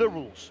the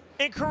rules.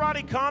 In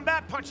Karate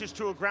Combat, punches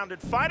to a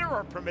grounded fighter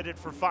are permitted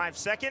for 5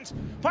 seconds.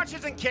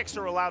 Punches and kicks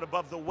are allowed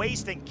above the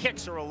waist, and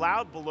kicks are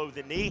allowed below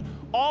the knee.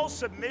 All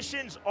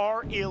submissions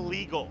are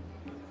illegal.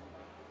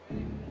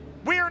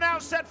 We are now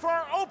set for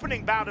our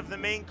opening bout of the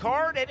main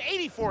card. At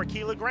 84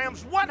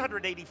 kilograms,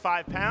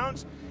 185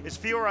 pounds, is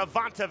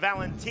Fioravante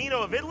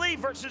Valentino of Italy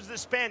versus the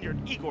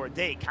Spaniard Igor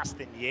de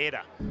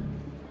Castañeda.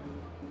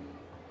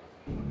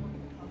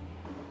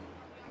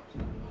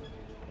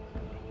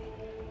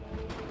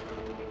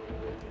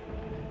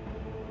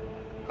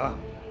 Ah.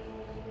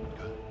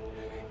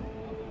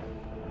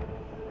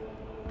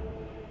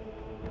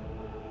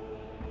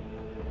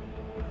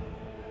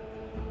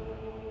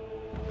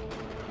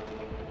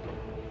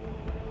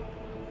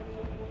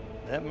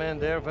 That man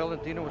there,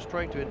 Valentino, was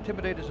trying to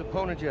intimidate his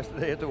opponent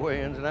yesterday at the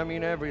weigh-ins, and I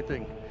mean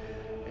everything.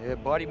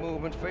 Body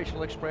movements,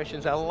 facial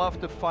expressions. I love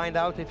to find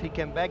out if he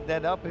can back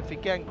that up. If he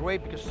can,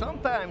 great, because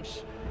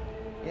sometimes,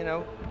 you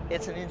know,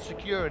 it's an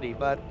insecurity,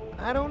 but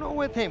I don't know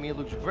with him. He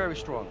looks very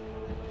strong.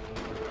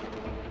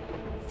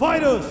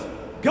 Fighters,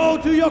 go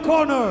to your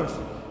corners.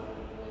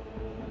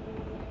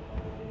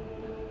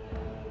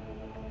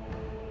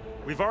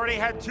 We've already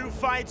had 2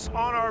 fights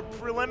on our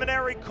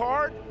preliminary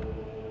card.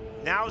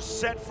 Now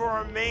set for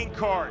our main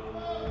card.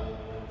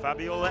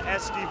 Fabiola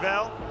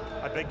Esquivel,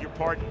 I beg your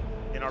pardon,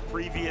 in our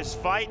previous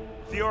fight.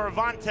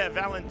 Fioravante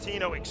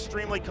Valentino,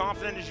 extremely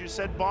confident, as you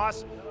said,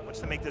 boss. Wants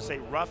to make this a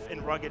rough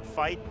and rugged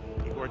fight.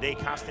 Igor de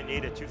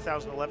Castañeda,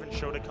 2011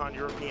 Shotokan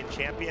European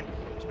champion.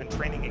 He's been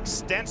training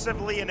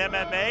extensively in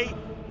MMA.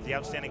 The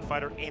outstanding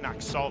fighter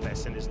Enoch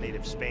Salves in his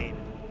native Spain.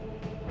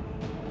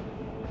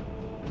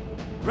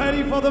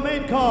 Ready for the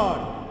main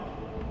card.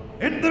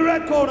 In the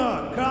red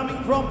corner,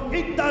 coming from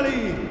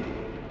Italy,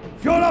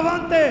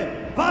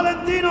 Fioravante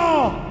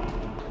Valentino.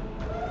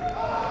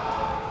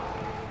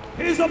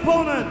 His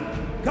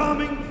opponent,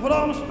 coming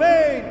from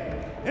Spain,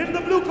 in the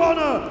blue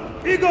corner,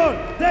 Igor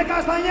de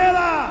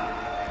Castañeda.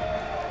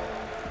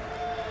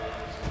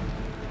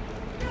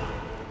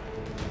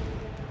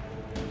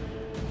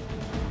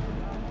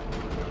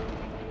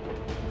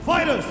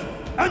 Fighters,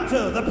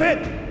 enter the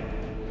pit.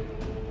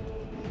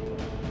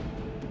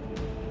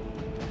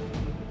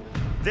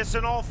 This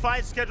and all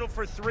fights scheduled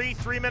for 3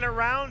 3-minute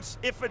rounds.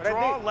 If a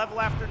draw, level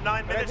after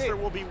 9 minutes, there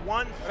will be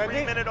 1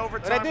 3-minute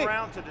overtime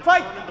round to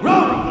determine the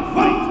winner of the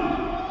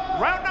fight.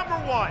 Round number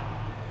 1.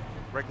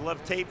 Red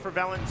glove tape for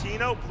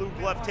Valentino, blue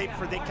glove tape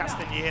for de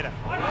Castañeda.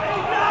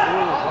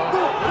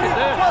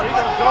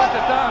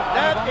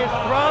 That is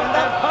ground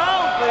and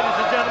pound, ladies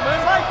and gentlemen.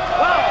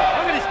 Wow,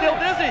 look at he's still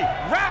dizzy.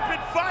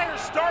 Rapid fire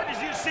start, as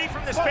you see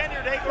from the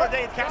Spaniard Igor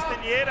de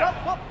Castañeda.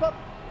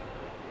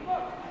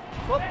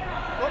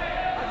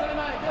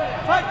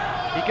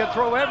 He can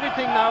throw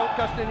everything now,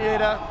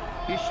 Castañeda.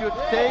 He should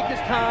take his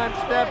time,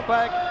 step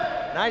back.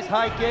 Nice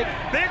high kick.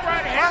 Big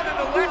right hand and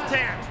the left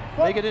hand.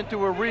 Make it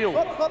into a reel.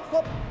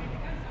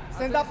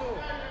 Stand up.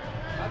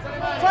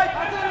 Fight.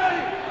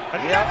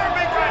 Another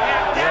big right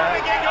hand. Down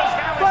again goes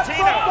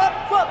Valentino.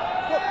 Flip.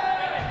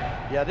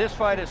 Yeah, this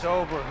fight is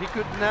over. He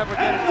could never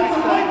get his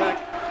feet back.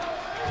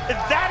 And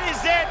that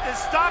is it. The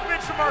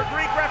stoppage from our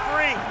Greek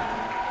referee,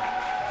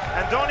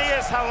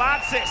 Antonias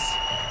Halatsis.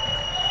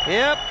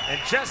 Yep. And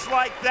just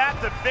like that,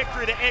 the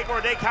victory to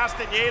Igor de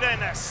Castañeda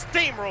in a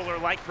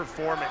steamroller-like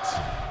performance.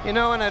 You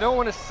know, and I don't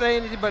want to say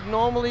anything, but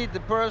normally the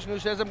person who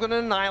says, I'm going to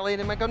annihilate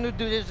him, I'm going to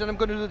do this, and I'm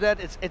going to do that,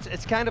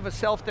 it's kind of a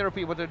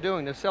self-therapy what they're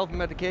doing. The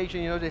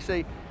self-medication, you know, they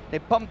say they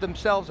pump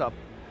themselves up.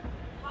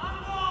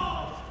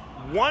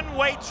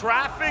 One-way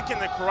traffic in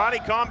the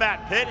Karate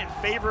Combat pit in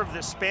favor of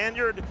the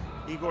Spaniard,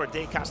 Igor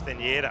de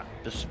Castañeda.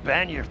 The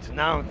Spaniard,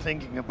 now I'm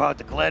thinking about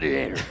the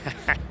gladiator.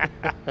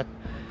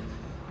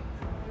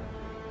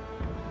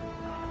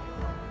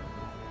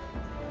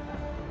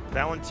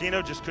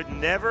 Valentino just could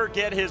never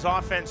get his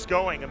offense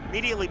going,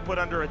 immediately put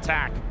under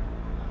attack.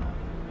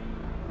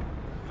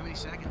 How many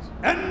seconds?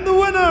 And the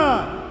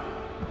winner,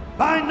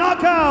 by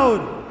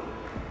knockout,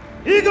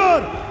 Igor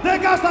de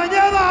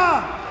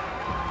Castañeda.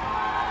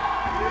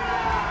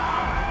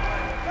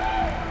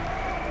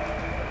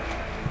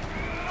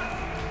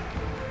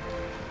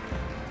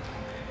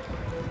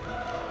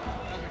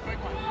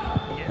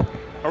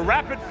 A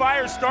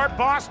rapid-fire start,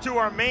 boss, to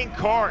our main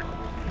card.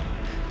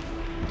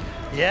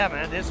 Yeah,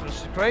 man, this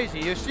was crazy.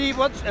 You see,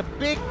 once a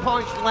big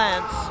punch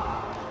lands,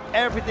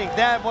 everything,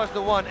 that was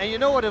the one. And you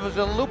know what, it was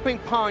a looping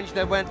punch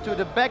that went to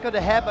the back of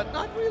the head, but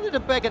not really the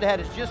back of the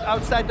head, it's just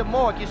outside the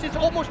mark. You see, it's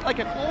almost like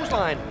a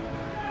clothesline.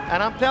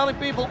 And I'm telling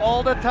people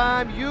all the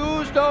time,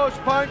 use those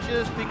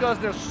punches because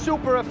they're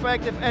super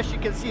effective, as you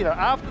can see there.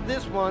 After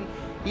this one,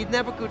 he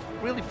never could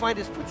really find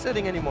his foot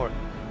setting anymore.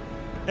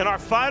 In our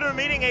fighter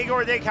meeting,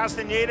 Igor de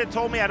Castañeda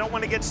told me I don't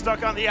want to get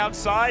stuck on the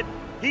outside.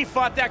 He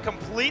fought that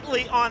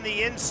completely on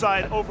the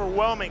inside,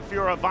 overwhelming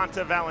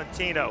Fioravante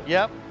Valentino.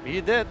 Yep, he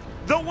did.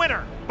 The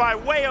winner, by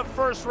way of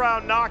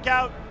first-round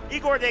knockout,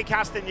 Igor de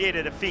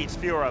Castañeda defeats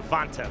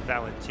Fioravante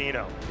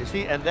Valentino. You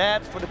see, and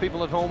that's for the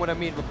people at home what I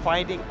mean with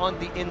fighting on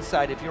the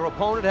inside. If your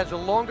opponent has a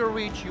longer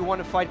reach, you want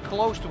to fight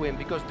close to him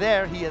because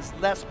there he is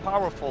less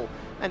powerful.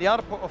 And the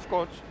other, of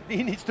course,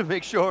 he needs to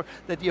make sure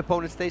that the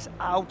opponent stays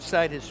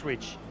outside his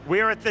reach.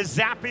 We're at the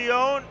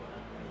Zappeoin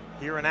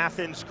here in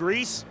Athens,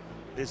 Greece.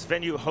 This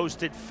venue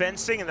hosted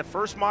fencing in the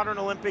first modern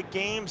Olympic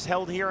Games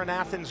held here in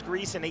Athens,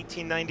 Greece in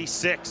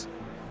 1896.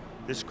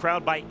 This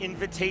crowd by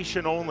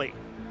invitation only.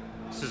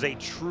 This is a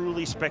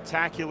truly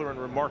spectacular and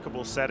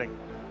remarkable setting.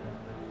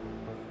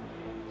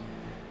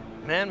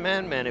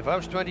 Man, if I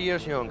was 20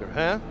 years younger,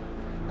 huh?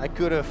 I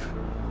could have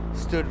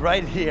stood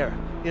right here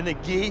in the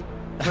gi,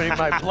 putting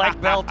my black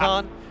belt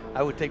on.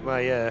 I would take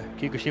my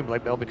Kyokushin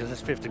black belt because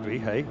it's 5th degree,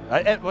 hey?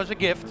 It was a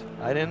gift.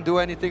 I didn't do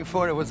anything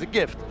for it, it was a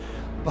gift.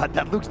 But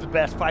that looks the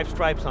best, 5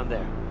 stripes on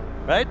there,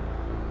 right?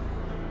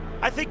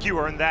 I think you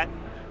earned that.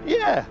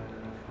 Yeah.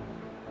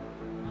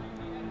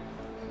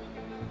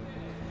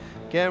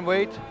 Can't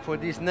wait for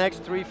these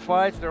next 3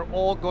 fights. They're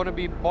all going to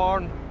be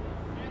barn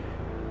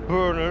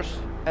burners,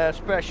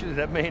 especially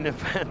that main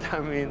event. I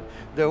mean,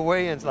 the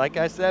weigh-ins. Like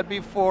I said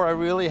before, I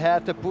really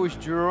had to push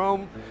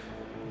Jerome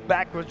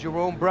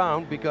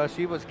Brown because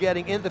he was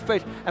getting in the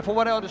face. And from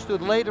what I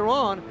understood later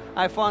on,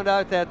 I found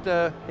out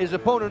that his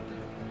opponent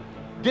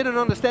didn't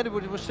understand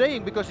what he was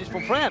saying because he's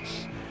from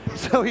France.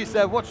 So he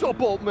said, "What's up,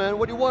 old man?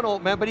 What do you want,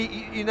 old man?" But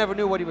he never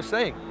knew what he was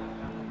saying.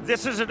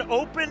 This is an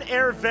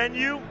open-air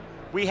venue.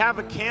 We have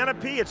a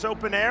canopy, it's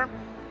open air.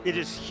 It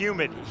is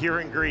humid here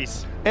in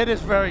Greece. It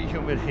is very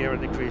humid here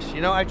in the Greece.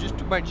 You know, I just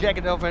took my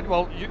jacket off and,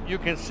 well, you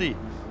can see,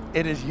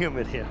 it is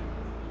humid here.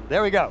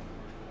 There we go.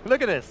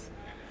 Look at this.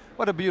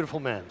 What a beautiful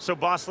man. So,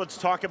 boss, let's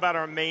talk about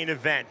our main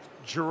event.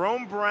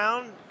 Jerome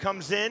Brown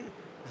comes in,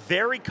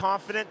 very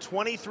confident,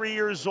 23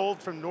 years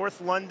old from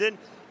North London,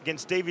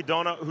 against Davy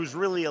Dona, who's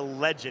really a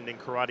legend in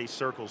karate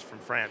circles from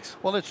France.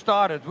 Well, it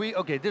started.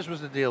 Okay, this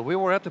was the deal. We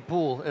were at the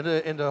pool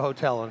in the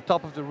hotel on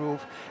top of the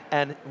roof,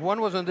 and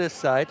one was on this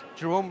side,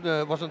 Jerome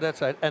was on that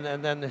side, and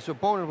then his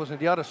opponent was on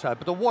the other side,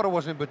 but the water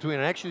was in between.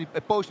 And actually,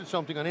 I posted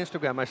something on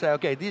Instagram. I said,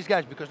 okay, these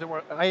guys, because they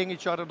were eyeing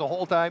each other the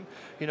whole time,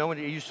 you know,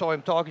 and you saw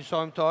him talk,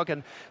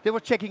 and they were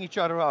checking each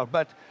other out.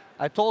 But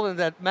I told him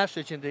that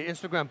message in the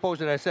Instagram post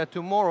that I said,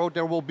 tomorrow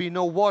there will be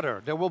no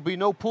water. There will be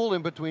no pool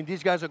in between.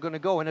 These guys are going to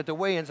go. And at the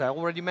weigh-ins, I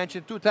already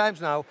mentioned 2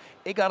 times now,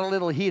 it got a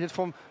little heated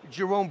from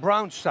Jerome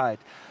Brown's side.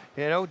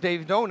 You know,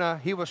 Dave Dona,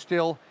 he was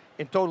still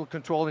in total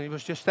control and he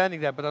was just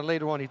standing there. But then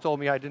later on, he told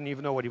me I didn't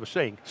even know what he was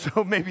saying.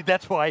 So maybe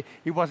that's why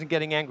he wasn't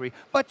getting angry.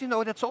 But, you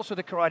know, that's also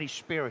the karate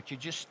spirit. You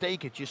just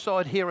take it. You saw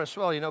it here as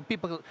well. You know,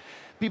 people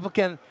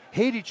can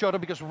hate each other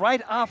because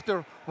right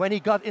after when he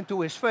got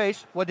into his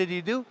face, what did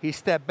he do? He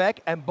stepped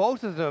back and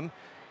both of them,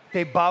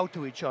 they bow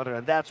to each other.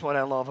 And that's what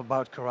I love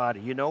about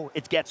karate. You know,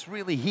 it gets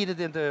really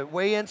heated in the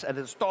weigh-ins and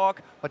it's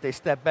talk, but they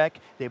step back,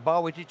 they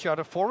bow with each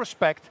other for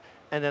respect,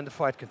 and then the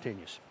fight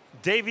continues.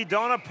 Davy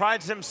Dona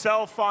prides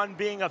himself on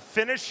being a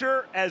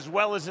finisher as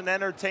well as an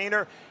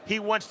entertainer. He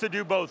wants to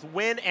do both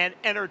win and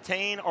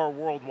entertain our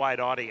worldwide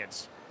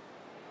audience.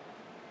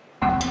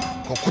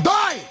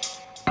 Kokudai!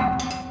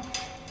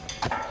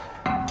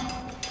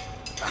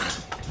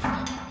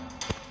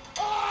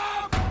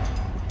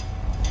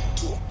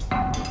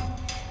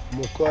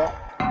 mon corps,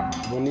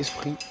 mon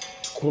esprit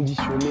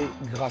conditionné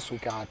grâce au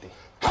karaté.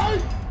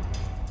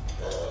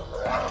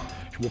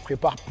 Je me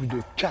prépare plus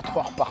de 4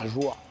 heures par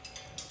jour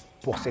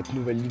pour cette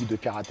nouvelle ligue de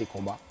karaté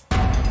combat.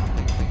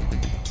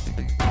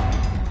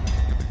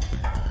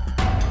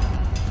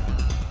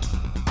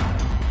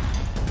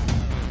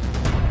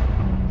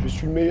 Je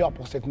suis le meilleur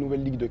pour cette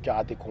nouvelle ligue de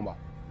karaté combat.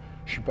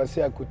 Je suis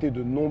passé à côté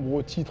de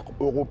nombreux titres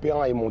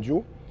européens et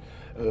mondiaux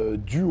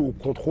dus au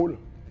contrôle.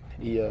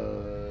 Et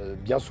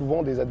bien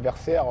souvent, des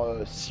adversaires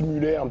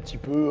simulaient un petit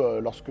peu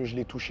lorsque je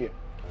les touchais.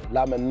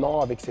 Là,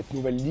 maintenant, avec cette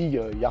nouvelle ligue,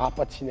 il n'y aura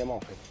pas de cinéma, en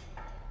fait.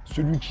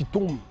 Celui qui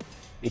tombe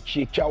et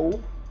qui est KO,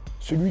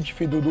 celui qui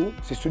fait dodo,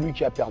 c'est celui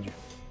qui a perdu.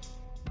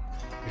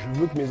 Je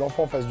veux que mes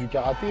enfants fassent du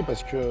karaté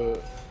parce que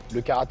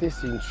le karaté,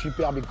 c'est une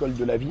superbe école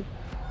de la vie,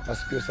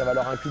 parce que ça va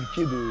leur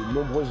inculquer de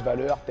nombreuses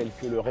valeurs telles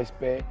que le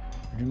respect,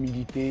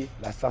 l'humilité,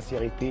 la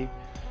sincérité,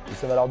 et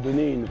ça va leur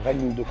donner une vraie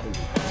ligne de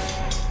conduite.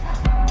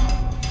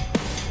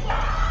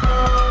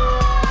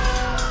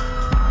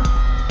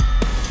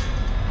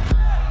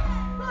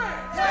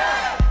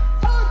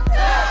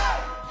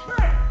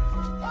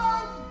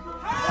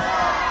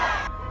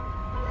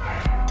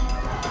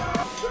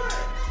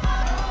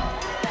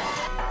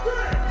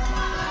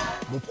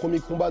 Mon premier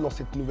combat dans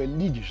cette nouvelle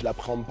ligue, je ne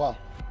l'appréhende pas.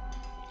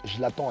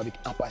 Je l'attends avec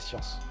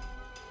impatience.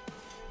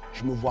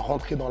 Je me vois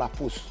rentrer dans la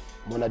fosse.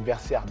 Mon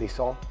adversaire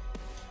descend.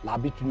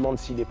 L'arbitre lui demande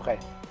s'il est prêt.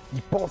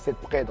 Il pense être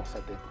prêt dans sa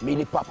tête, mais il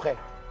n'est pas prêt.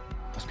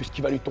 Parce que ce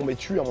qui va lui tomber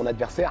dessus à mon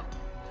adversaire,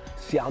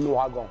 c'est un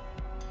ouragan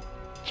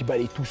qui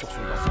balaye tout sur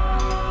son bassin.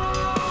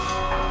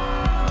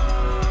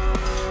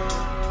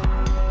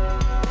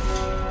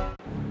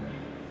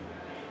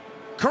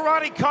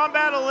 Karate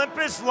Combat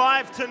Olympus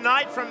live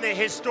tonight from the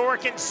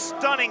historic and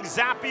stunning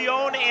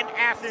Zappeoin in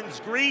Athens,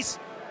 Greece.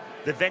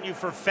 The venue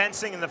for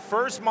fencing in the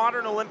first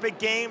modern Olympic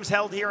Games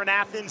held here in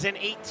Athens in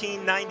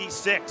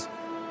 1896.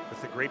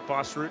 With the great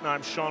Boss Root, and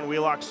I'm Sean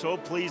Wheelock. So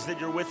pleased that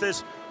you're with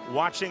us,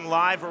 watching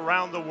live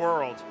around the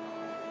world.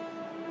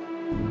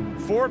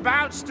 4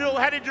 bouts still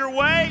headed your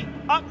way.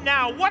 Up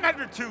now,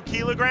 102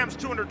 kilograms,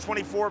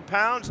 224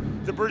 pounds.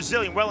 The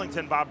Brazilian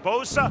Wellington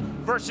Barbosa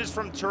versus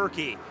from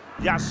Turkey,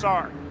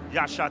 Yasar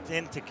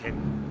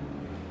Shahintekin.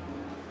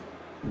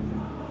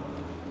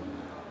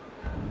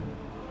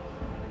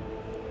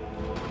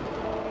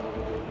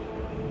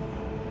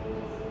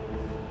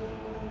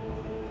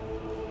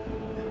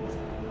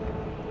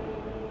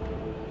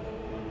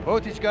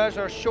 Both these guys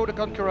are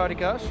Shotokan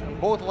karatekas, and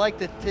both like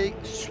to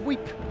sweep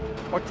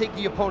or take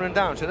the opponent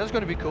down, so that's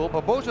going to be cool.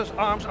 Barbosa's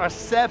arms are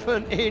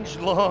 7-inch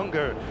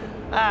longer.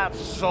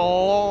 That's a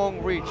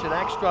long reach, an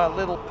extra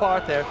little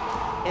part there.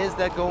 Is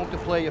that going to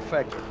play a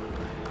factor?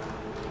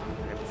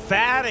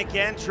 Emphatic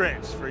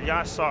entrance for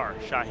Yasar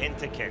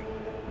Shahintekin.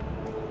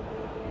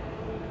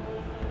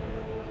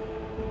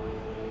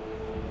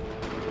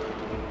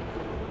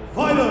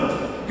 Fighters,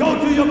 go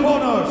to your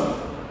corners.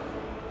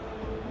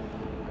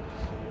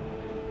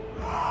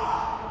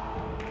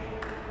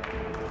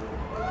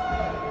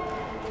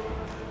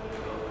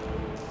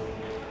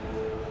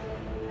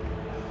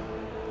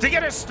 To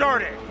get us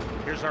started,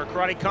 here's our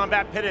Karate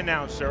Combat Pit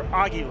announcer,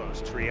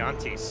 Aguilos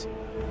Triantis.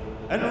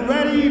 And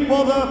ready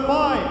for the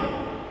fight,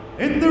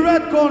 in the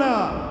red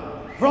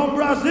corner, from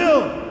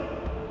Brazil,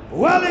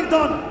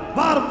 Wellington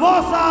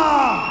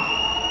Barbosa.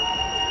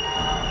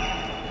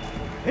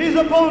 His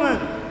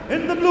opponent,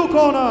 in the blue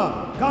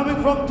corner,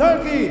 coming from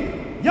Turkey,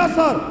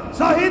 Yasar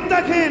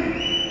Shahintekin.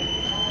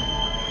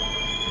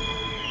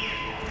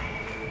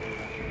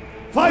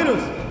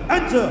 Fighters,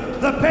 enter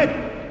the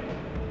pit.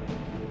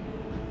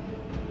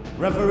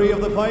 Referee of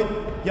the fight,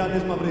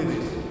 Yanis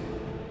Mavridis.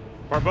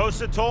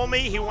 Barbosa told me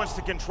he wants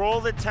to control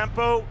the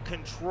tempo,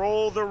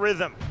 control the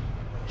rhythm.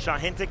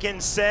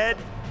 Shahintekin said,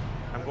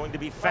 I'm going to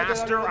be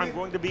faster, I'm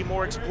going to be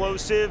more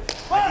explosive.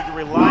 I need to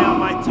rely on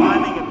my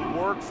timing and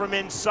work from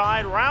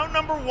inside. Round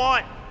number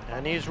 1.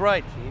 And he's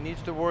right, he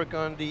needs to work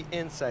on the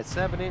inside.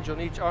 7-inch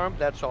on each arm,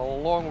 that's a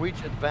long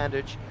reach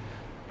advantage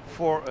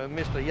for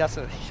Mr.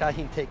 Yasar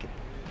Shahintekin.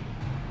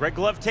 Red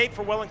glove tape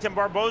for Wellington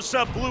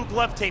Barbosa, blue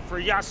glove tape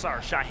for Yasar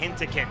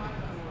Shahintekin.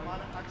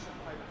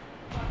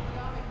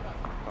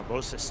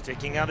 Barbosa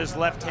sticking out his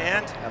left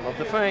hand. I love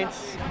the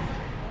feints.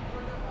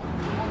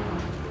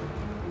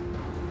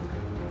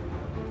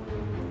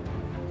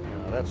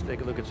 Now let's take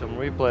a look at some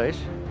replays.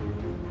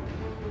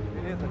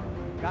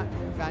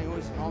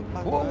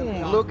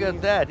 Boom, look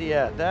at that,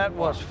 yeah, that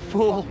was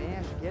full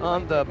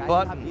on the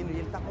button.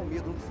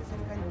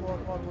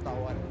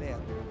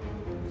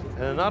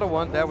 And another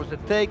one, that was the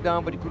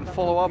takedown, but he couldn't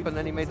follow up, and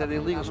then he made that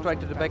illegal strike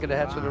to the back of the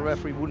head, so the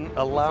referee wouldn't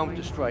allow him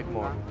to strike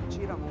more.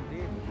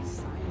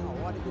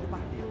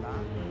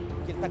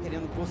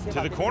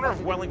 To the corner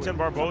of Wellington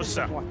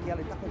Barbosa.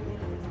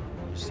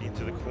 You see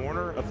into the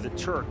corner of the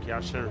Turk,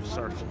 Yasar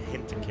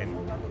Shahintekin.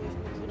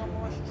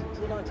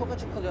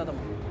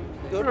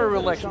 Very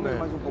relaxed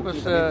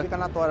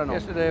man.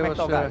 Yesterday I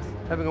was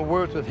having a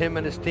word with him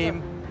and his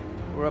team.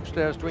 We're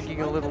upstairs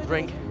drinking a little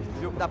drink.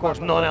 Of course,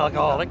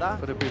 non-alcoholic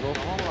for the people.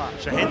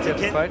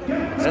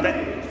 Şahintekin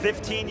spent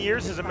 15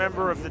 years as a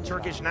member of the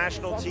Turkish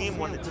national team,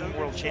 won the Team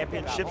World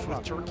Championships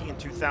with Turkey in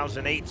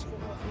 2008.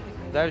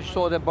 There you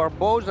saw that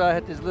Barboza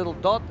had this little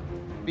dot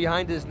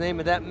behind his name,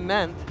 and that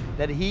meant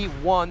that he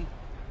won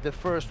the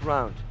first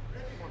round.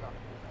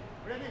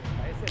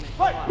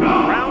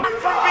 Round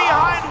from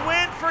behind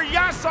win for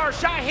Yasar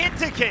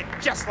Şahintekin,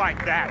 just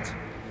like that.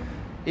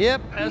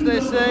 Yep, as they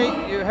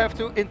say, you have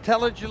to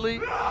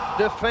intelligently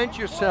defend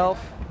yourself,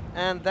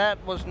 and that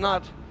was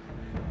not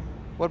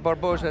what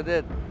Barboza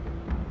did.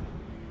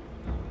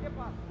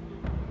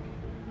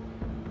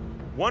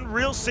 One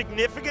real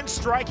significant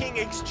striking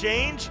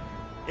exchange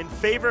in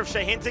favor of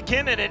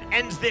Şahintekin, and it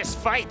ends this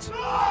fight.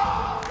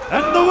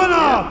 And the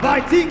winner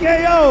by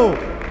TKO,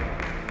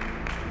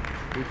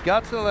 He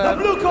got to the left.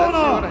 blue Let's see what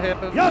corner,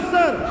 happens.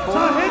 Yasar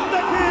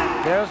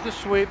Şahintekin. There's the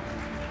sweep.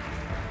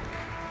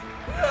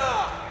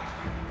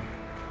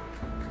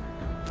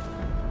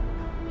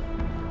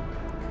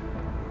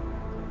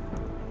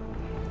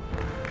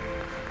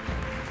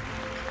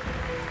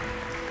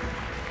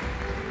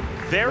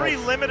 Very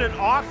limited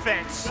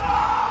offense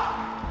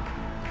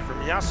from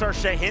Yasar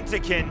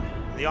Şahintekin.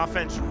 The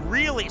offense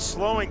really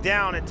slowing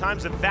down, at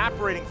times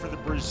evaporating for the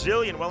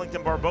Brazilian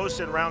Wellington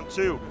Barbosa in round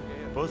 2.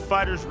 Both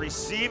fighters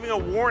receiving a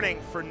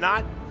warning for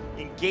not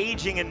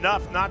engaging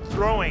enough, not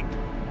throwing.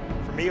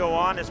 From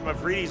Ioannis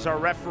Mavridis, our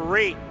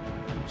referee.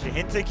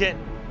 Şahintekin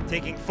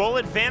taking full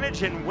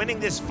advantage and winning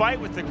this fight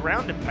with the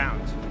ground and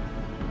pound.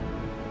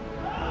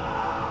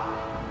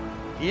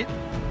 Hit.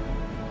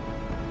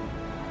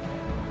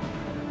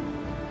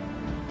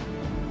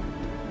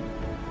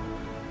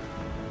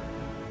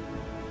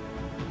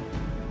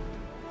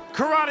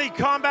 Karate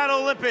Combat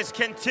Olympus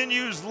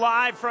continues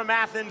live from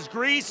Athens,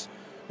 Greece.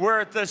 We're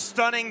at the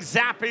stunning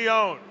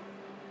Zappeoin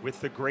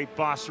with the great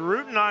Boss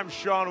Rutan. I'm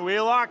Sean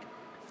Wheelock.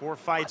 4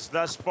 fights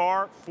thus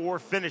far, 4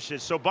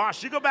 finishes. So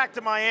Boss, you go back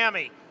to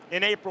Miami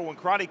in April when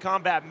Karate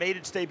Combat made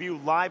its debut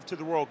live to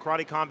the world,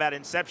 Karate Combat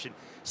Inception.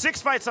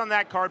 6 fights on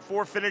that card,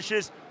 4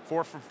 finishes,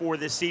 4 for 4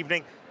 this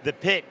evening. The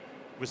pit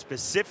was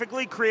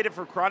specifically created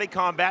for Karate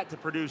Combat to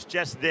produce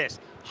just this,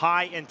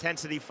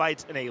 high-intensity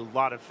fights and a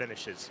lot of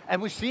finishes.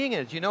 And we're seeing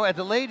it, you know, at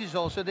the ladies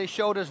also, they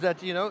showed us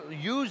that, you know,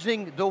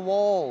 using the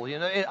wall, you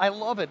know, I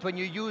love it when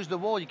you use the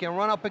wall. You can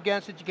run up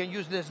against it, you can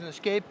use it as an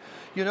escape.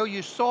 You know,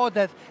 you saw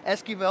that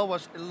Esquivel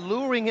was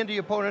luring in the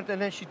opponent,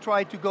 and then she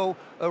tried to go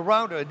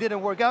around her. It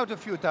didn't work out a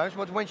few times,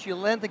 but when she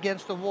leaned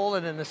against the wall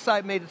and then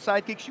made a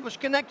side kick, she was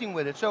connecting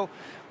with it. So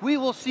we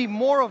will see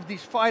more of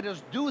these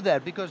fighters do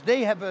that, because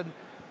they have a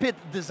pit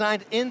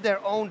designed in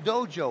their own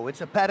dojo.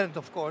 It's a patent,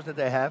 of course, that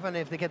they have, and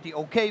if they get the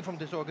okay from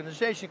this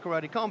organization,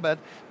 Karate Combat,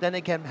 then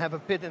they can have a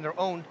pit in their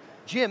own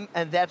gym,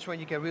 and that's when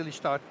you can really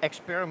start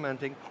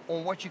experimenting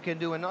on what you can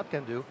do and not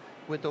can do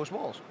with those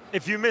walls.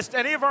 If you missed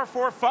any of our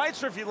 4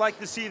 fights, or if you'd like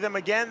to see them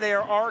again, they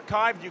are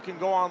archived. You can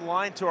go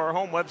online to our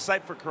home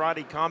website for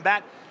Karate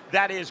Combat.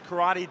 That is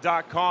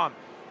karate.com.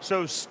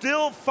 So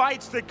still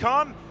fights to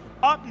come.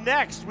 Up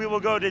next, we will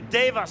go to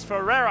Davis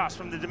Ferreras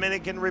from the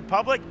Dominican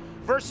Republic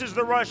versus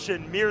the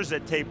Russian Mirza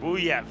Taybuyev.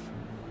 Here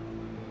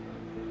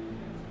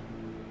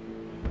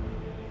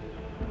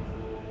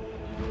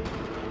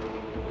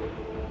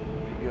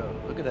we go.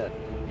 Look at that.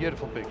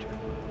 Beautiful picture.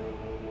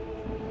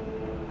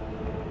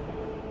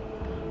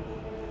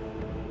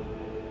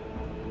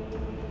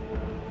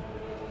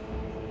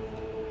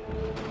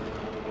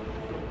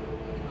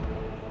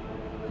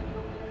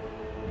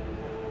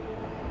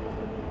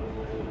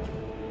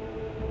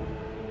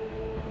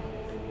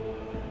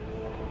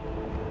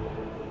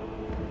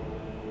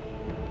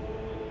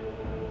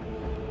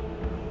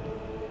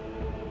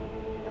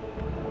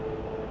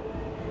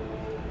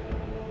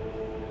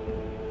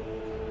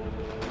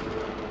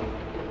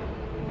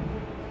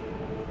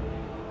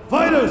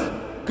 Fighters,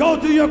 go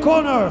to your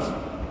corners.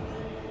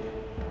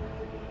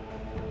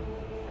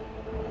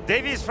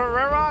 Davis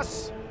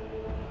Ferreras,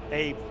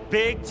 a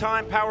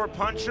big-time power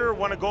puncher,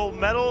 won a gold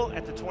medal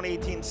at the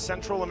 2018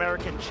 Central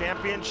American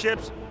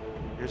Championships.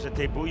 Here's a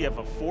Taybuyev,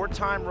 a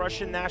 4-time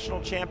Russian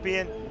national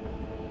champion.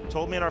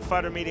 Told me in our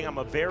fighter meeting, I'm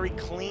a very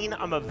clean,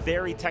 I'm a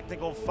very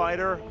technical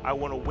fighter. I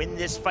want to win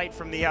this fight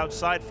from the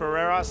outside.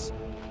 Ferreras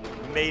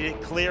made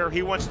it clear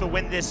he wants to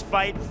win this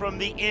fight from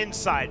the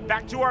inside.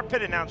 Back to our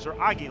pit announcer,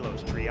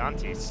 Aguilos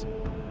Triantis.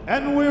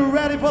 And we're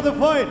ready for the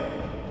fight.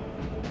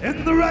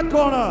 In the red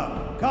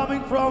corner,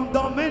 coming from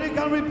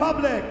Dominican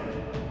Republic,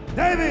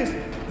 Davis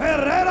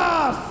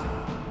Ferreras.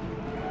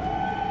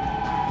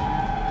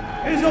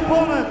 His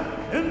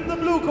opponent in the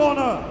blue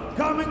corner,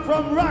 coming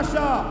from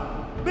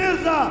Russia,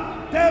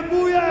 Mirza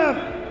Taybuyev.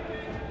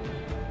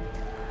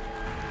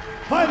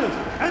 Fighters,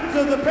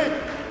 enter the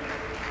pit.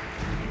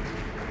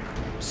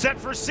 Set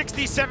for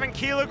 67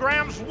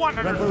 kilograms,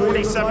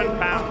 147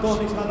 pounds.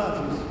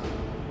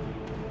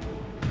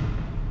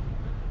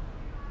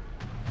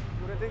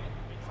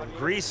 From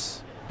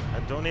Greece,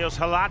 Antonios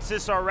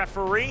Halatsis, our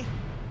referee.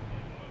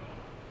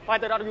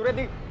 Fighter, are you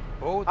ready?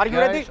 Both Are you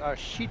guys ready? are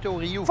Shito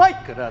Ryu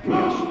Fight!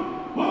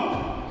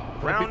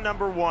 karateka. Round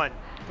number 1.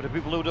 For the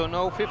people who don't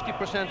know,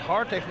 50%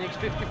 hard techniques,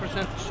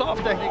 50%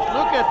 soft techniques.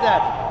 Look at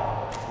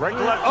that. Red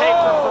glove tape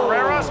for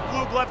Ferreras,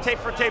 blue glove tape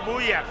for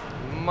Teibuyev.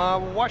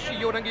 Mawashi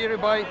Yodangiri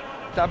by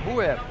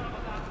Teibuyev.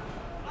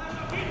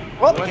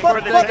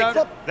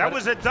 That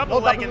was a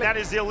double leg, and that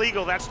is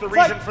illegal. That's the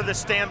reason for the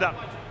stand-up.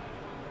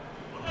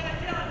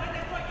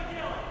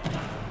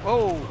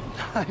 Oh,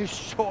 nice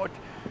short.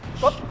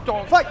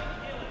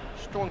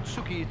 Strong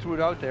Tsuki threw it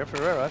out there,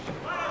 Ferreras.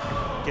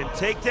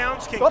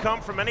 Takedowns can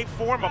come from any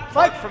form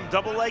apart from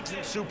double legs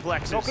and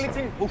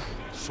suplexes. Oof.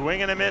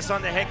 Swing and a miss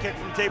on the head kick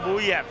from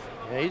Teibuyev.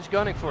 Yeah, he's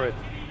gunning for it.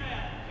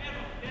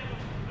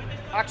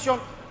 Action.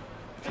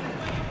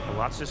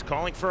 Lots is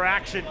calling for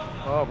action.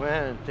 Oh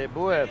man,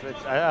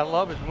 Teibuyev, I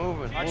love his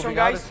movement. Action, moving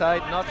guys. out of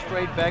side, not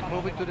straight back,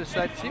 moving to the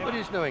side. See what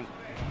he's doing.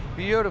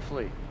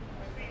 Beautifully.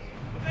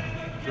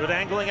 Good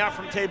angling out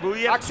from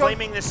Teibuyev, Action.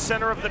 claiming the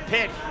center of the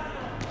pit.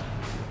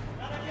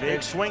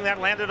 Big swing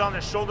that landed on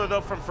the shoulder though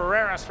from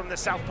Ferreras from the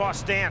southpaw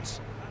stance.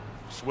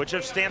 Switch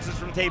of stances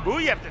from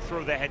Teibuyev to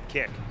throw the head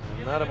kick.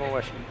 Not a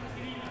Mawashi.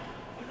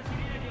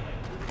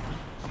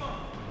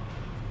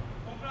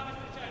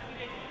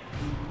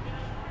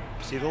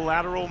 See the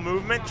lateral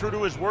movement, true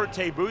to his word,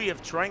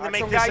 Teibuyev trying to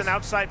make Action, this guys. an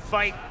outside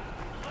fight.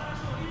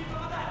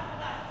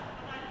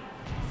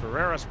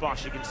 Ferreras,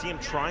 boss, you can see him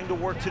trying to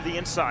work to the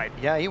inside.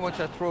 Yeah, he wants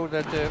to throw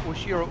that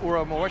Ushiro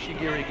Ura Mawashi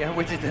Giri again,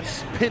 which is that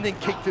spinning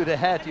kick to the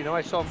head. You know,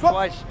 I saw him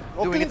twice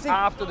doing it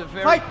after the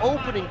very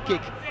opening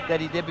kick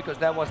that he did, because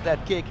that was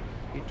that kick.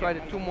 He tried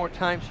it 2 more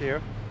times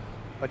here,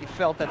 but he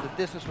felt that the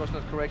distance was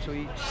not correct, so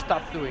he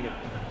stopped doing it.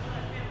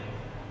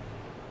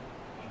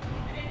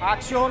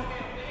 Action.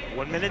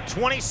 1 minute,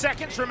 20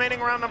 seconds remaining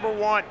round number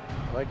 1.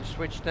 I like the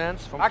switch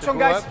stance from Action, Teibuyev.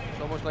 guys. It's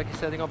almost like he's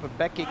setting up a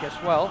back kick as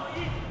well.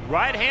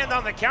 Right hand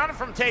on the counter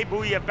from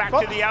Teibuyev, back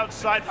to the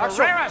outside,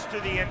 Action. Ferreras to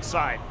the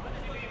inside.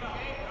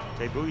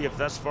 Teibuyev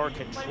thus far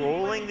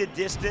controlling the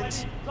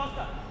distance,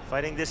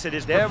 fighting this at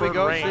his preferred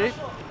range.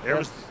 See? There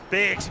was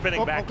big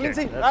spinning back kick.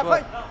 That's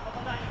what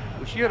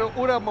Ushiro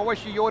Ura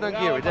Mawashi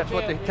Yodangiri, that's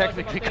what they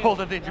technically call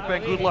it in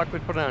Japan. Good luck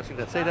with pronouncing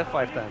that. Say that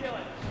 5 times.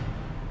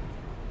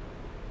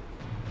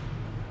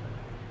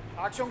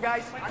 Action,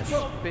 guys.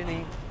 Action.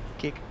 Spinning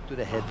kick to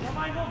the head.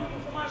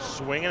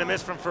 Swing and a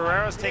miss from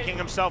Ferreras, taking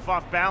himself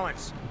off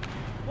balance.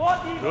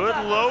 Good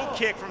low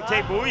kick from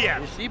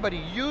Teibuyev. You see, but he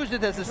used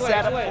it as a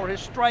setup for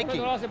his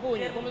striking.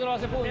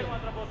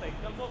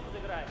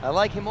 I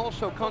like him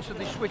also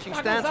constantly switching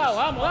stances.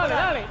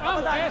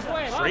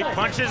 Straight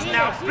punches,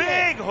 now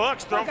big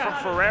hooks thrown from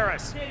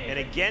Ferreras. And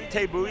again,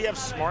 Teibuyev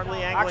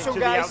smartly angling Action, to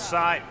the guys.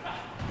 outside.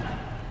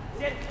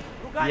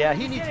 Yeah,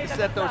 he needs to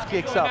set those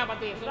kicks up,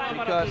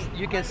 because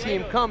you can see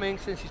him coming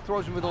since he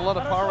throws them with a lot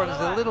of power, and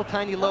there's a little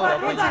tiny load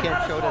up, and you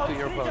can't show that to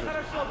your opponent.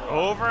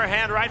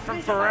 Overhand right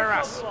from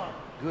Ferreras.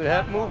 Good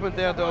head movement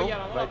there though,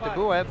 by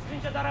Teibuyev.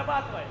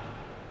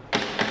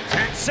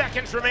 10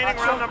 seconds remaining,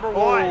 round number Oh,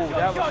 1.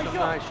 that was some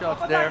nice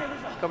shots there,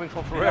 coming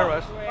from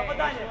Ferreras.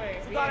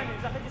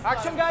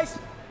 Action, guys.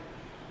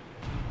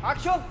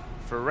 Action.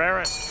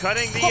 Ferreras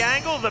cutting the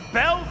angle, the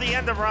bell, the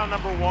end of round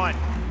number 1.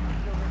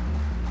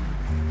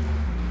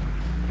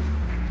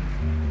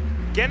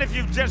 Again, if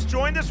you've just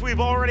joined us, we've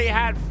already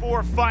had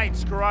 4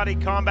 fights. Karate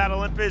Combat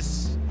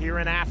Olympus here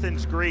in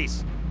Athens,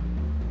 Greece.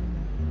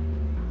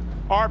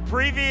 Our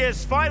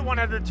previous fight,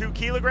 102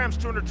 kilograms,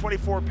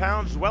 224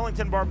 pounds,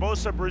 Wellington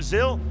Barbosa,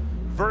 Brazil,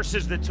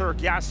 versus the Turk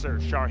Yasser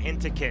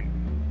Şahintekin.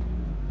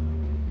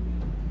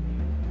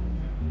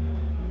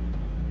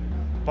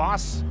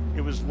 Boss,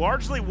 it was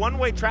largely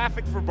one-way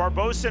traffic for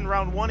Barbosa in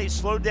round 1. He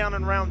slowed down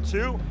in round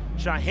 2.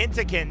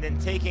 Şahintekin then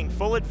taking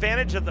full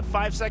advantage of the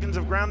 5 seconds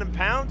of ground and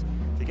pound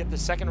to get the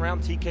second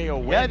round TKO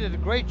win. Yeah, did a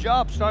great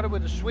job. Started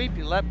with a sweep.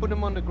 He put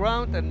him on the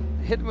ground and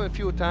hit him a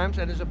few times,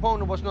 and his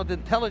opponent was not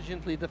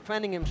intelligently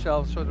defending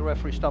himself, so the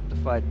referee stopped the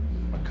fight.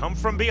 A come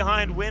from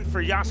behind win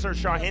for Yasser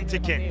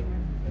Şahintekin.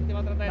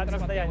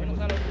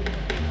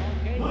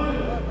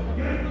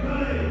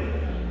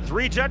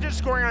 3 judges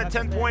scoring on a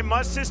 10-point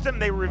must system.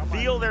 They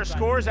reveal their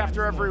scores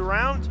after every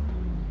round.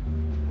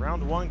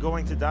 Round 1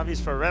 going to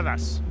Davis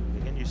Ferreras.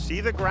 Again, you see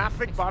the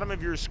graphic bottom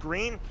of your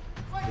screen.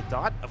 The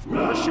dot, of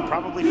course, you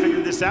probably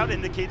figured this out,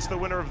 indicates the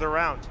winner of the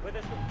round.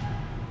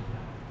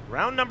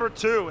 Round number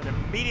 2, and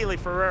immediately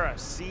Ferreras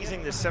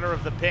seizing the center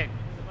of the pit.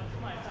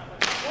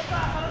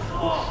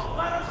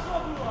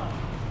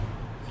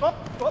 Stop.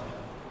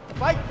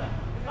 Fight.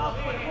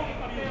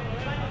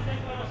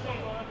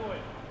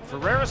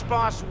 Ferreras,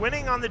 boss,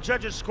 winning on the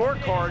judges'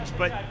 scorecards,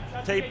 but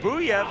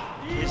Teibuyev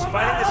is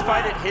fighting this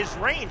fight at his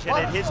range and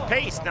at his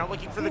pace, now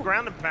looking for the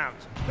ground and pound.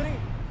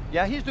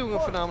 Yeah, he's doing a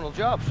phenomenal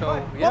job,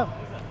 so yeah.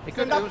 It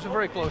was a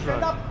very close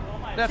round.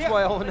 That's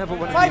why I'll never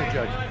win a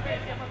judge.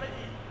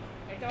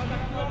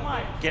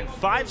 Again,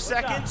 5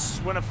 seconds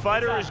when a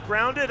fighter is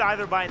grounded,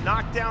 either by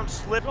knockdown,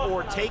 slip,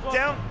 or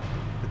takedown.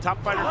 The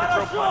top fighter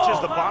can throw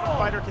punches, the bottom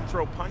fighter can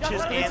throw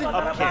punches and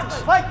up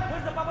kicks. Quick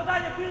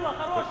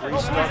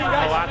restart from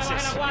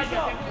Palatsis.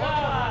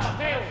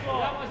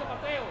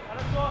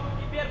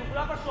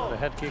 The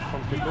head kick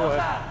from Teibuyev.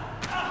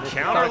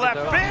 Counter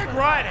left, big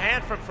right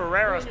hand from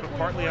Ferreras, but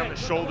partly on the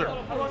shoulder.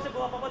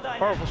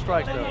 Powerful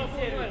strikes though.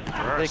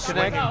 They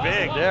connect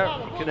big. There,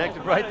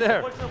 connected right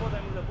there.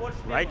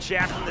 Right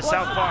jab from the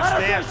southpaw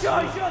stance.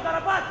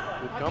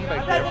 Good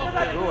comeback there.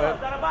 Go ahead.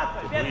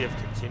 Zappeoin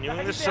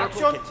continuing the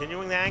circle,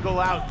 continuing the angle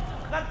out.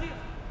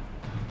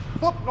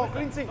 Stop, no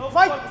clinching.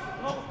 Fight!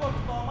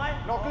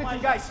 No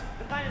clinching, guys.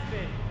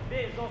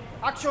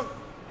 Action!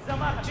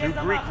 Two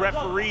Greek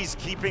referees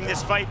keeping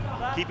this fight,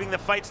 keeping the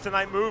fights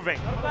tonight moving.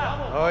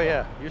 Oh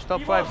yeah, you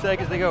stop 5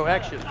 seconds, they go,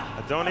 action.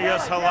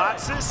 Adonios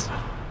Halatsis,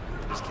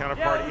 his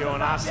counterpart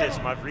Ioannis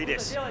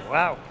Mavridis.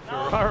 Wow,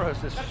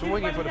 Ferreras is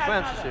swinging for the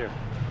fences here.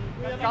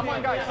 Come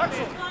on, guys.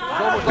 Action!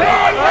 It's almost Big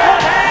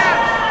like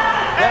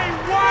hand! A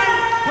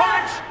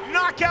one-punch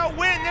knockout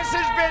win. This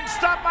has been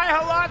stopped by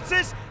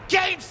Halatsis.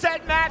 Game,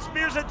 set, match,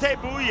 Mirza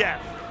Zappeoin.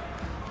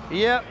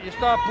 yeah, you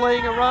start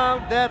playing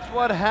around, that's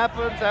what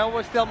happens. I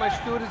always tell my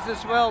students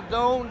as well,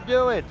 don't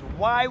do it.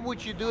 Why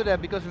would you do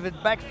that? Because if it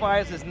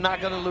backfires, it's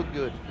not gonna look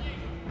good.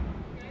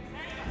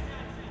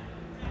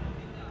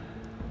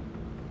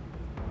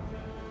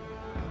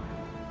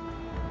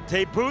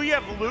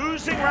 Zappeoin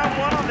losing round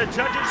 1 on the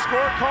judges'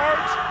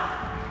 scorecards.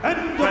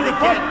 And But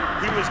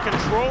again, he was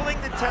controlling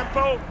the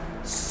tempo,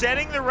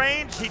 setting the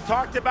range. He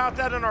talked about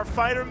that in our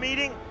fighter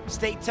meeting.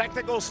 Stay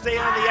technical, stay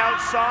on the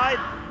outside,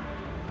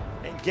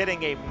 and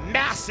getting a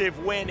massive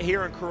win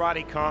here in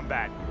Karate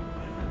Combat.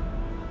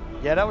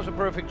 Yeah, that was a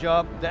perfect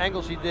job. The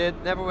angles he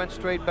did, never went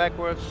straight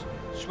backwards,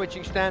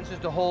 switching stances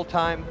the whole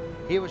time.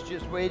 He was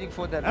just waiting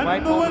for that right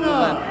And the moment to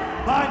winner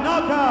land. by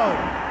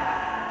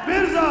knockout,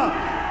 Mirza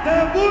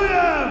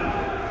Zappeoin.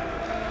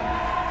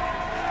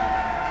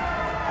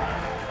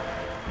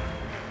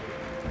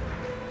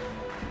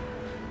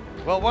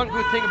 Well, one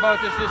good thing about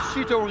this is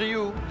Shito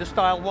Ryu, the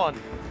style 1,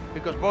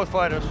 because both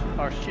fighters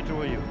are Shito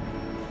Ryu.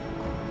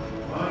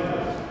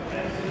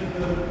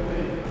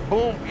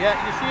 Boom, yeah,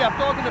 you see, I'm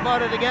talking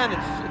about it again.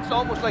 It's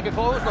almost like a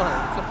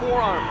clothesline, it's a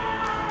forearm.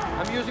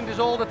 I'm using this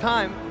all the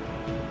time,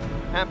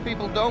 and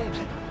people don't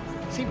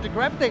seem to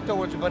gravitate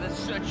towards it, but it's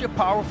such a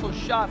powerful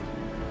shot.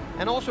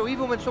 And also,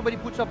 even when somebody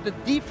puts up the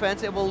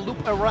defense, it will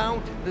loop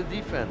around the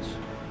defense.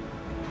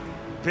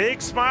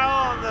 Big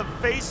smile on the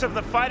face of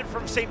the fighter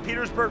from St.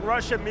 Petersburg,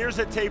 Russia,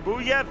 Mirza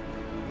Zappeoin.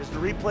 As the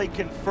replay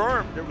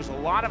confirmed, there was a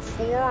lot of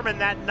form in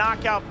that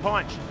knockout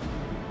punch.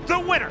 The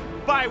winner,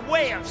 by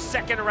way of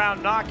second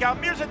round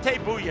knockout, Mirza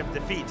Zappeoin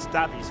defeats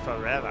Davis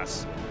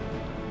Ferreras.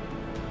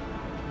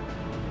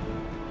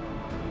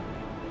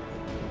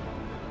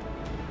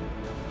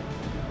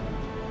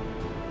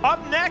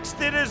 Up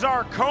next, it is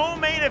our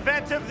co-main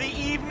event of the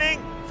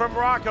evening. From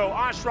Morocco,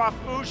 Ashraf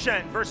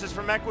Ushen versus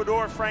from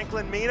Ecuador,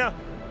 Franklin Mina.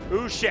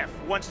 Ushev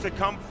wants to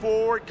come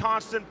forward,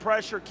 constant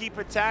pressure, keep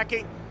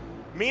attacking.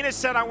 Mina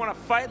said, I want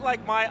to fight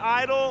like my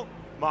idol,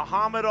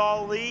 Muhammad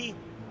Ali.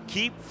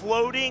 Keep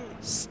floating,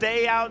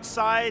 stay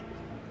outside,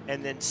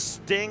 and then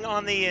sting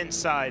on the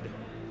inside.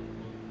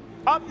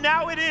 Up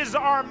now, it is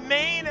our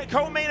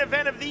co-main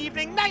event of the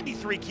evening,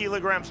 93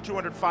 kilograms,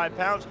 205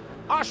 pounds.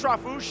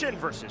 Ashraf Ushen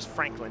versus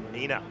Franklin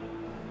Mina.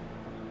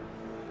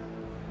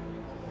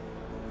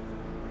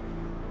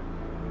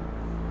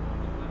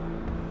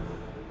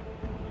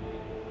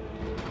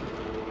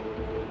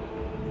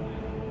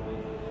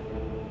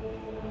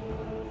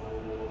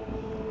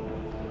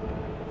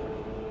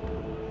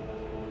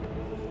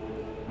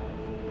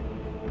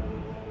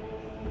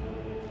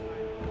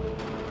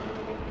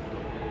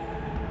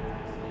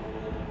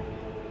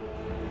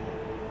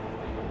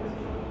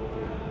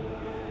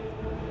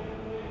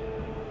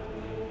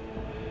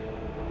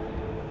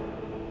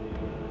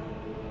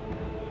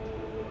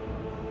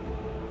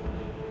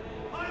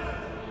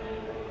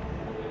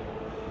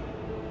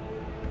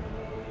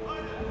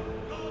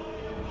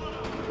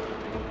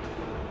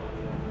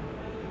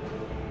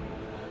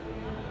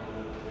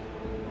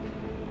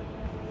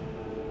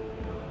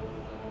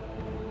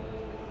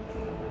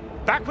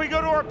 Back we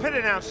go to our pit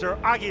announcer,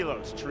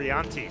 Agilos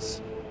Triantis.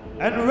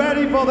 And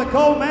ready for the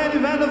co-main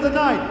event of the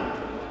night.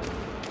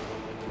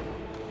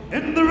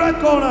 In the red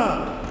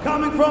corner,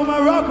 coming from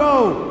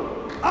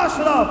Morocco,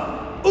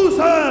 Ashraf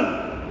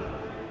Ushen.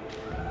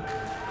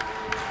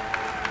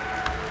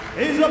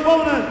 His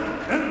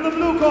opponent in the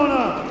blue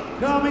corner,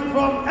 coming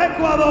from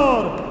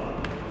Ecuador,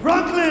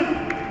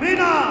 Franklin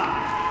Mina.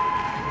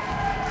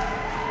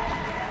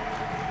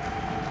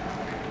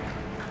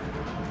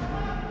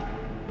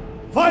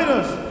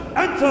 Fighters,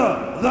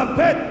 enter the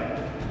pit.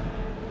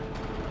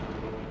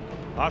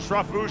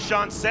 Ashraf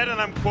Ushen said,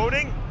 and I'm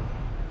quoting,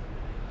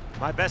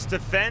 "My best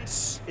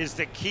defense is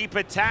to keep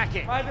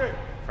attacking."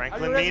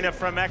 Franklin Mina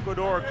from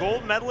Ecuador,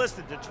 gold medalist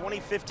at the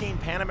 2015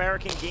 Pan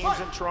American Games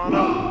in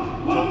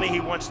Toronto, told me he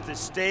wants to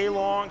stay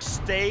long,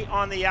 stay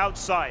on the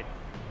outside.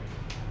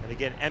 And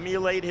again,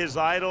 emulate his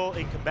idol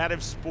in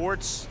combative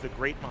sports, the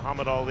great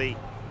Muhammad Ali.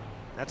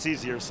 That's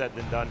easier said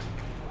than done.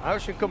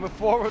 Ushen coming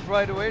forward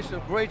right away, so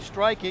great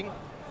striking.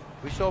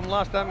 We saw him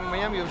last time in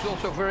Miami, he was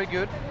also very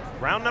good.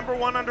 Round number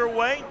 1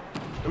 underway.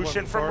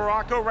 Ushen from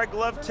Morocco, red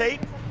glove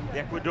tape.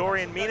 The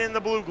Ecuadorian Mina in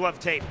the blue glove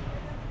tape.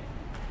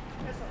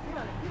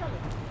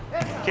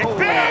 Kick, big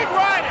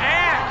right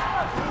hand.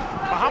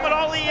 Muhammad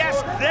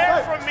Ali-esque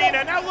there from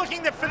Mina. Now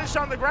looking to finish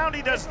on the ground.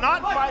 He does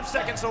not. 5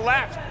 seconds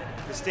left.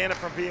 The stand-up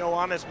from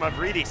Ioannis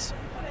Mavridis.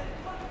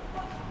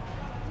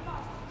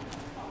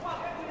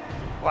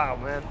 Wow,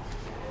 man.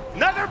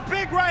 Another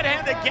big right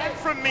hand again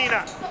from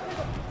Mina.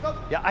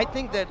 Yeah, I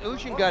think that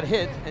Ushin got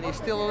hit, and he's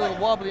still a little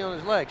wobbly on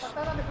his legs.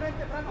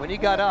 When he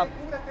got up,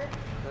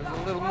 there's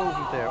a little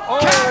movement there. Oh,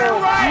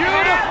 right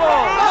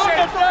beautiful! Look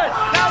at this!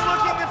 Now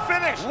looking to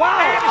finish. Wow!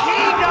 And he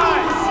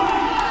does!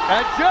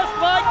 And just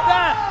like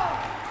that!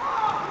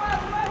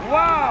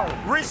 Wow!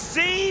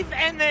 Receive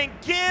and then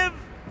give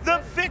the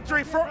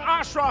victory for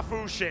Ashraf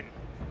Ushin.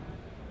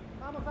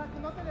 Vamos,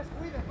 Franklin, no te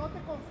descuides, no te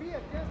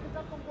confíes, tienes que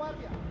entrar con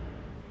guardia.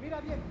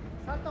 Mira bien,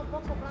 salta un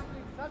poco,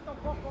 Franklin, salta un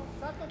poco,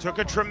 salta un poco. Took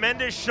a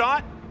tremendous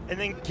shot and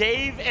then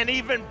gave an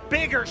even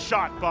bigger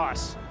shot,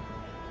 boss.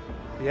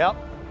 Yep.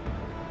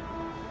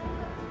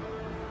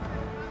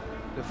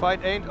 The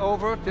fight ain't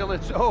over till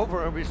it's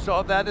over, and we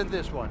saw that in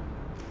this one.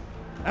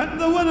 And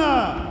the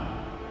winner,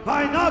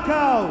 by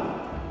knockout,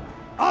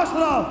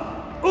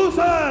 Ashraf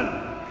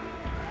Ushin.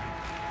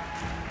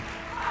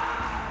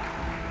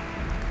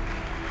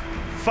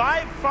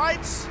 5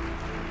 fights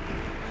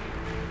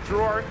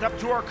up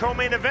to our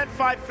co-main event,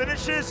 5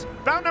 finishes.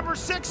 Bout number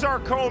 6, our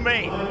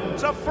co-main.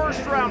 It's a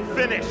first round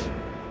finish.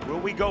 Will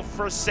we go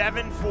for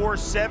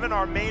 7-4-7,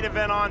 our main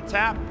event on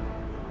tap?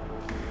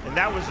 And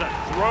that was a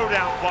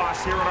throwdown,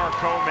 boss, here in our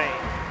co-main.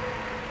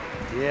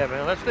 Yeah,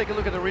 man, let's take a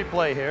look at the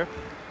replay here.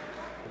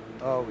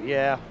 Oh,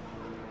 yeah.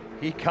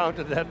 He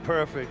counted that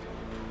perfect.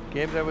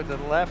 Came there with the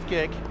left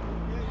kick,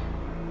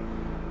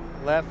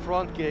 left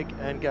front kick,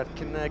 and got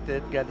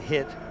connected, got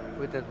hit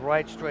with that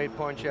right straight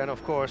punch. And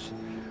of course,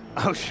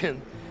 Ushin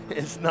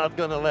is not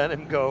gonna let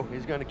him go.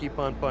 He's gonna keep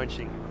on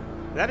punching.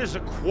 That is a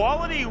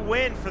quality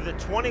win for the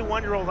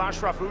 21-year-old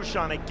Ashraf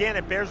Ushin. Again,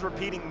 it bears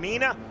repeating,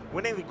 Mina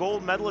winning the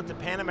gold medal at the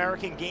Pan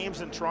American Games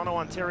in Toronto,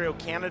 Ontario,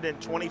 Canada in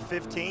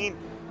 2015.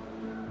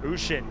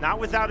 Ushin, not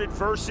without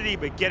adversity,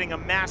 but getting a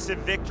massive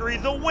victory.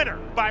 The winner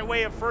by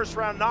way of first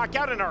round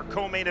knockout in our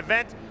co-main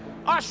event.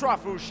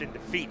 Ashraf Ushin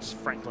defeats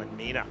Franklin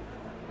Mina.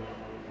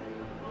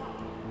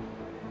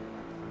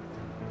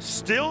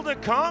 Still to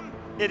come,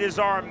 it is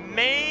our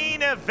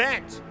main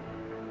event.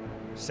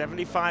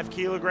 75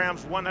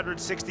 kilograms,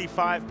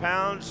 165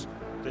 pounds.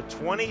 The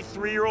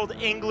 23-year-old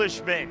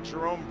Englishman,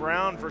 Jerome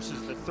Brown,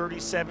 versus the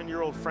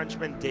 37-year-old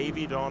Frenchman,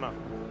 Davy Donna.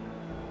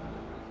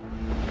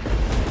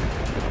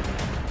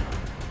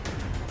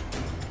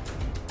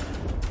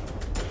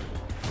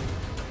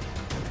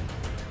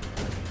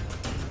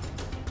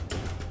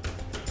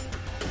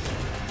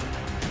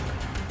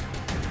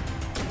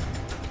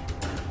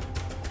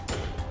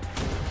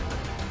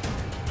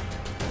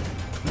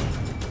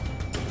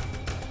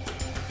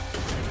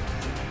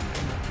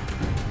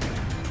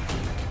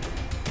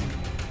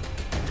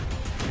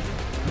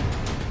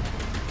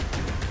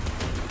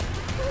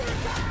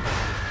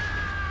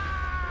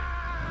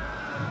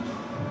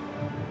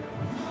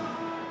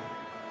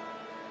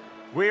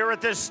 We are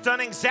at the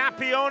stunning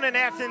Zappeoin in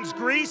Athens,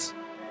 Greece.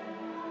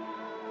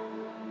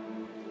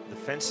 The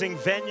fencing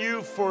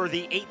venue for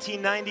the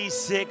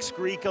 1896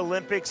 Greek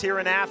Olympics here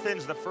in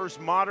Athens, the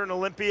first modern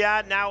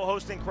Olympiad, now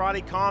hosting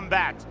karate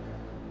combat.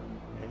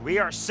 And we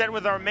are set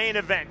with our main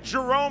event,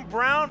 Jerome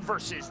Brown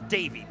versus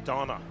Davy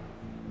Donna.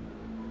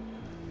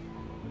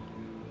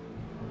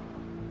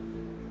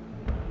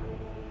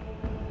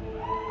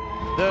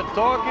 The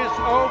talk is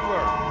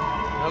over.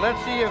 Now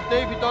let's see if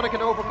Davy Donna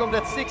can overcome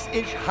that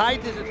 6-inch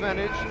height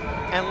disadvantage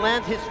and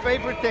land his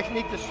favorite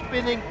technique, the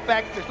spinning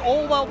back fist,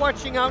 all while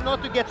watching out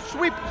not to get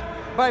swept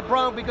by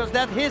Brown, because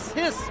that is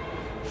his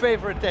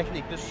favorite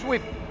technique, the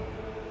sweep.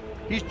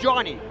 He's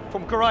Johnny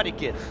from Karate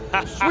Kid.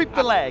 Sweep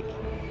the leg.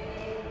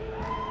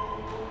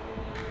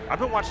 I've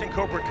been watching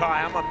Cobra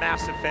Kai. I'm a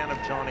massive fan of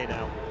Johnny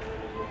now.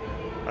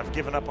 I've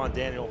given up on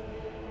Daniel.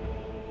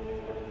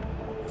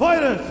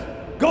 Fighters,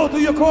 go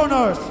to your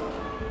corners.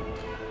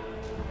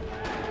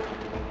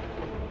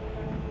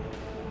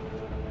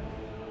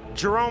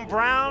 Jerome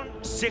Brown,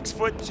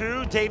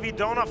 6'2", Davy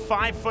Donna,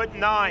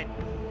 5'9".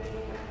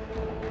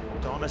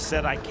 Donna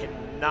said, I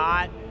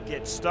cannot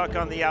get stuck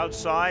on the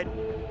outside.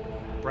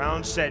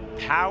 Brown said,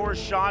 power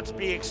shots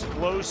be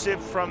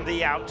explosive from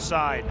the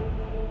outside.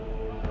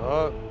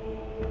 To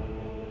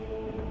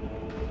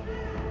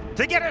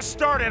get us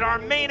started, our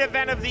main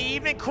event of the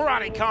evening,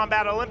 Karate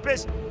Combat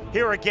Olympus.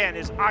 Here again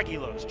is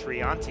Agilos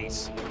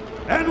Triantis.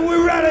 And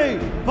we're ready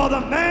for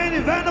the main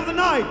event of the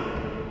night.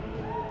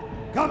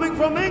 Coming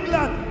from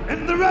England,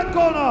 in the red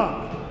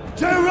corner,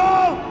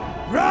 Jerome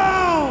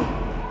Brown.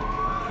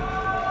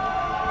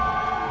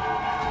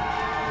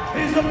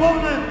 His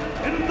opponent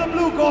in the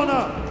blue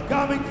corner,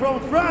 coming from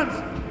France,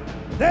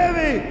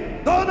 Davy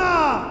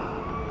Donna.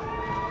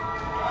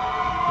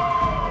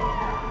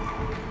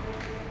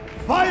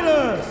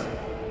 Fighters,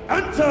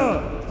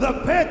 enter the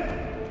pit.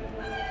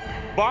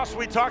 Boss,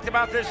 we talked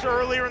about this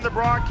earlier in the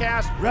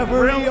broadcast.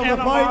 Referee Real of the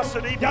fight,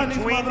 animosity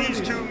between these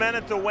two men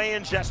at the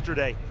weigh-ins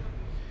yesterday.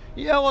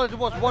 Yeah, well, it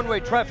was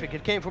one-way traffic.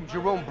 It came from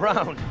Jerome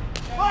Brown.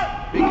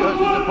 because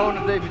his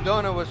opponent, David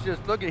Dona, was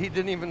just looking. He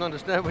didn't even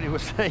understand what he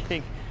was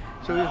saying.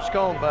 So he was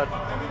calm, but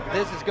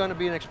this is going to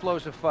be an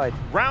explosive fight.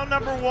 Round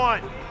number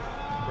 1.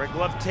 Red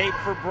glove tape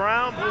for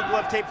Brown, blue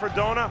glove tape for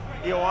Dona.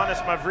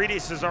 Ioannis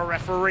Mavridis is our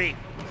referee.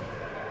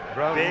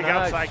 Brown, big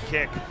nice outside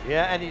kick.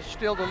 Yeah, and he's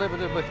still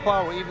delivered it with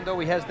power, even though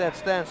he has that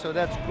stance, so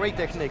that's great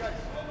technique.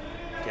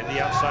 Get the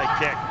outside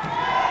kick.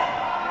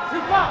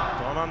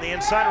 Dona on the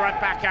inside, right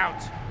back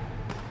out.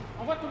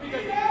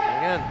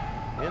 Again,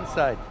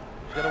 inside.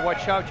 You gotta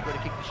watch out, you gotta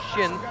kick the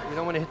shin. You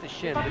don't want to hit the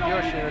shin. With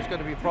your shin, it's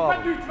gonna be a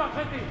problem. Brown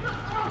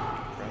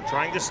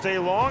trying to stay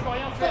long.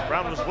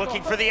 Brown was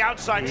looking for the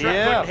outside,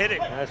 couldn't hit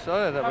it. I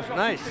saw that, that was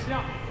nice.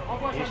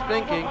 He's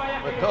thinking,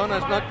 but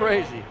Dona's not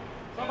crazy.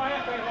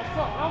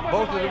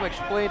 Both of them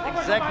explained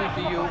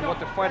exactly to you what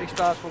the fighting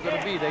styles were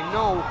gonna be. They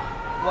know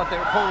what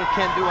their opponent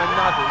can do and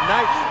not do.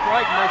 Nice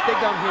strike, nice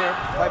takedown here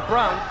by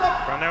Brown.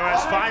 Brown now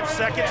has 5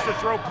 seconds to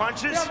throw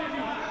punches.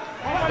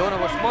 Dona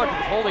was smart, he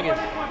was holding it,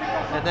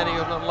 and then he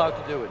was not allowed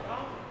to do it.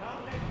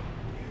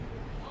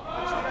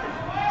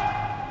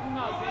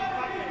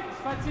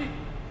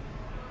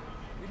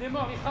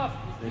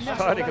 They're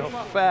starting to go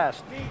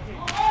fast.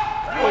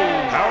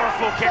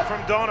 Powerful kick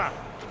from Dona.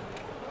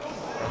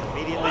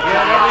 Immediately to the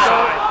there we go.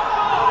 outside.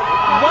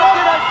 What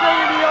did I say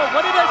in the opening?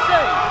 What did I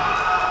say?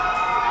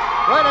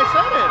 Right, I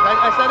said it.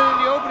 I said it in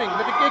the opening.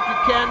 With the kick, you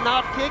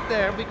cannot kick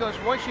there because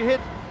once you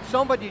hit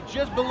somebody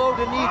just below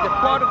the knee, the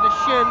part of the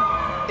shin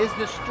is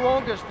the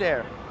strongest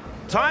there.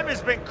 Time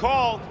has been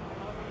called.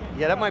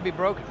 Yeah, that might be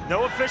broken.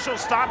 No official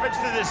stoppage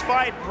to this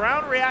fight.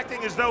 Brown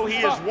reacting as though he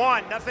has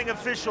won. Nothing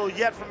official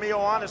yet from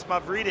Ioannis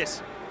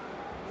Mavridis.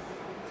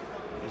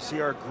 You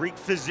see our Greek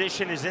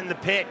physician is in the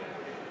pit.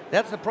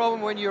 That's the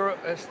problem when you're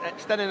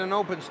standing in an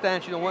open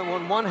stance. You know,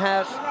 when one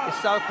has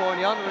is southpaw and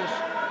the other is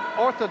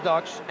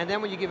orthodox, and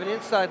then when you give an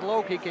inside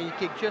low kick and you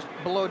kick just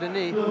below the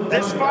knee.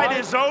 This fight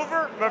is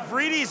over.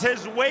 Mavridis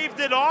has waved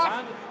it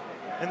off.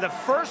 And the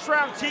first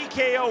round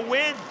TKO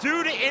win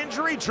due to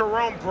injury,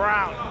 Jerome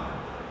Brown.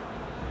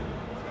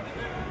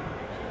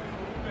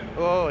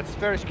 Oh, it's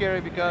very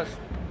scary because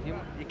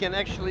you can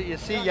actually, you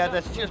see, yeah,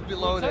 that's just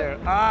below there.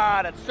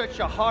 Ah, that's such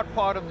a hard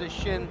part of the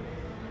shin.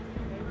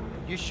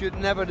 You should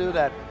never do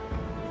that.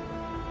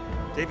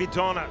 David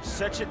Dona,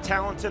 such a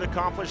talented,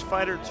 accomplished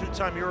fighter,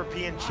 2-time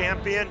European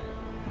champion.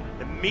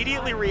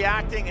 Immediately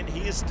reacting, and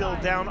he is still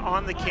down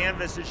on the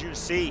canvas, as you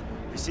see,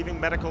 receiving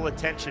medical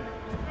attention.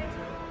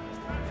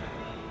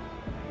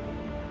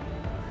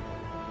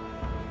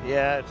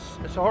 Yeah,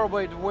 it's a horrible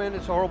way to win,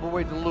 it's a horrible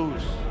way to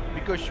lose.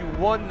 Because you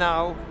won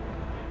now,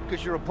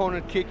 because your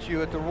opponent kicked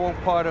you at the wrong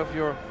part of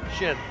your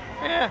shin.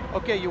 Yeah,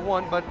 okay, you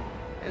won, but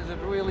is it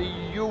really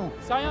you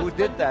who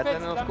did that?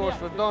 And of course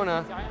for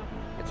Dona,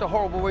 it's a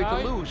horrible way to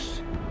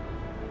lose.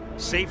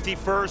 Safety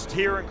first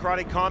here in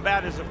karate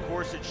combat, as of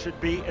course it should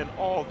be in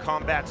all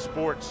combat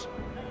sports.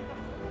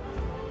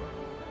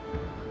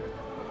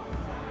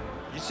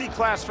 You see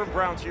class from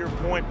Brown, to your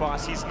point,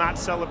 boss. He's not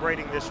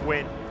celebrating this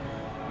win.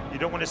 You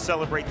don't want to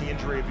celebrate the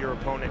injury of your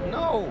opponent.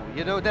 No,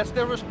 you know, that's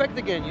their respect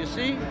again, you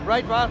see?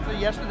 Right after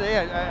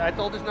yesterday, I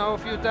told this now a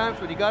few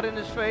times, when he got in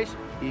his face,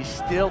 he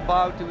still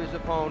bowed to his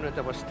opponent.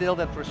 There was still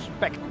that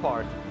respect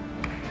part.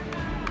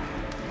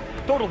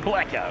 Total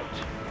blackout.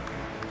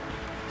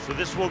 So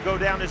this will go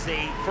down as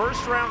a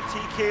first round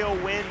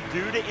TKO win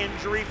due to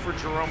injury for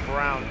Jerome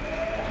Brown.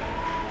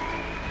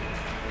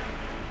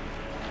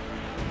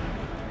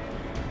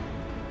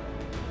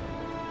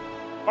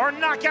 Our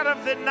knockout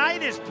of the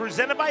night is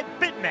presented by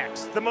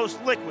BitMEX, the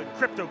most liquid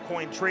crypto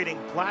coin trading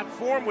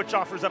platform, which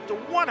offers up to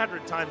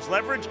 100 times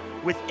leverage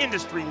with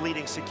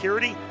industry-leading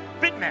security.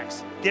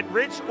 BitMEX, get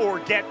rich or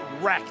get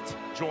wrecked.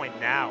 Join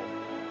now.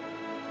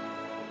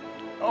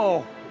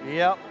 Oh,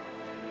 yep.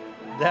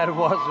 That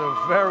was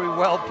a very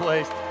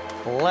well-placed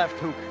left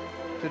hook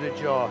to the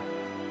jaw.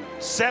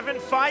 7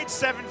 fights,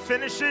 7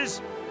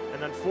 finishes.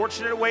 An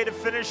unfortunate way to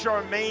finish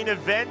our main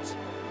event.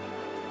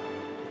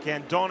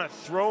 Again, Dona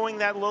throwing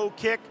that low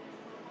kick.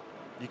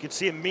 You can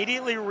see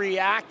immediately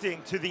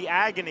reacting to the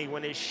agony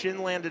when his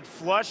shin landed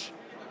flush.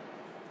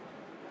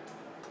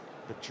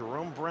 But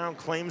Jerome Brown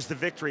claims the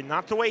victory.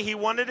 Not the way he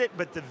wanted it,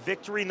 but the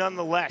victory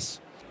nonetheless.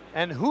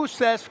 And who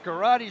says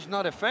karate's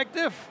not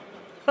effective?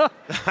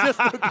 Just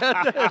look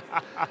at this.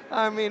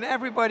 I mean,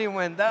 everybody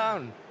went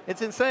down.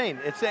 It's insane.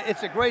 It's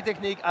a great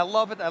technique. I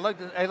love it. I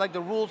like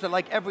the rules. I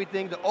like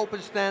everything. The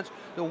open stance,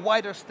 the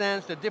wider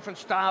stance, the different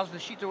styles, the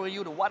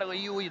Shito-Ryu, the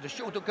Wada-Ryu, the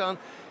Shotokan,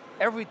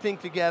 everything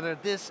together.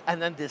 This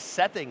and then this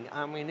setting.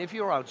 I mean, if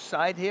you're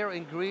outside here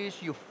in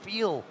Greece, you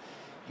feel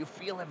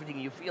everything.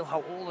 You feel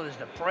how old it is.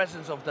 The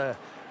presence of the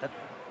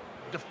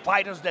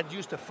fighters that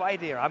used to fight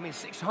here. I mean,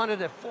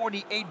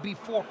 648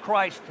 before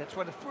Christ. That's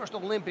where the first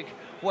Olympic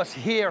was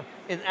here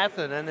in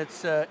Athens, and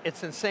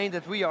it's insane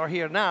that we are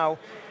here now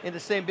in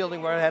the same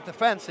building where I had the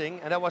fencing,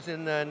 and that was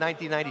in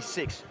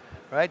 1996,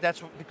 right?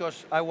 That's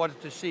because I wanted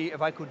to see if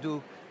I could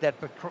do that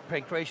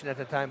pancreation at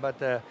the time, but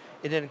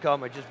it didn't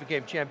come. I just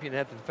became champion and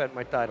had to defend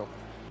my title.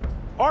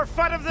 Our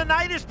fight of the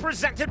night is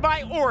presented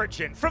by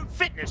Origin. From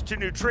fitness to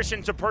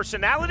nutrition to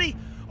personality,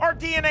 Our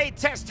DNA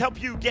tests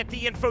help you get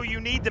the info you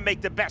need to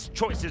make the best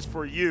choices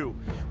for you.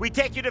 We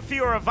take you to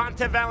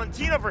Fioravante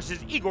Valentino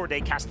versus Igor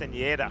de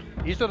Castañeda.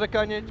 Igor de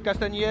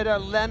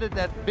Castañeda landed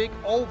that big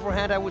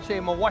overhand, I would say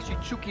Mawashi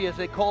Tsuki as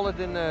they call it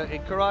in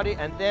karate,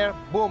 and there,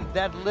 boom,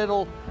 that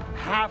little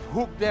half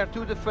hook there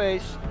to the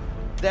face,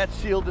 that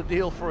sealed the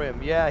deal for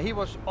him. Yeah, he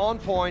was on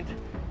point,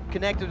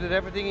 connected with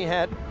everything he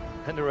had,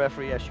 and the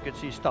referee, as you can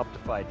see, stopped the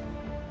fight.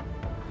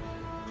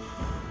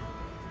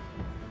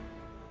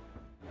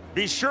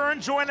 Be sure and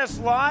join us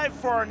live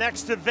for our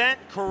next event,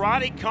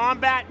 Karate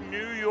Combat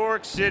New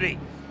York City.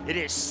 It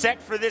is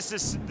set for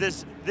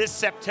this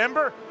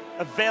September,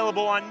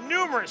 available on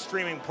numerous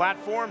streaming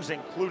platforms,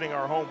 including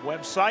our home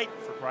website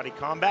for Karate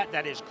Combat,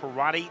 that is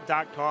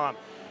karate.com.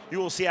 You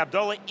will see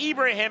Abdullah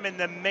Ibrahim in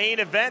the main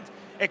event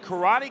at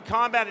Karate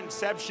Combat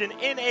Inception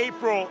in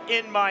April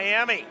in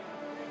Miami.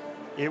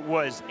 It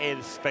was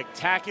a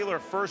spectacular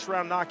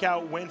first-round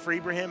knockout win for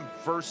Ibrahim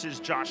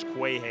versus Josh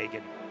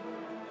Quayhagen.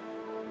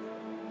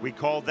 We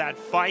called that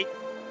fight.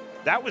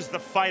 That was the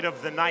fight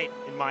of the night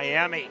in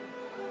Miami.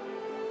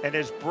 And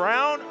as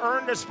Brown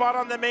earned a spot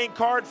on the main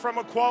card from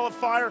a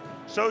qualifier,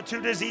 so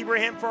too does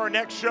Ibrahim for our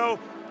next show,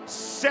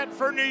 set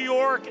for New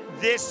York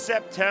this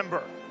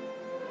September.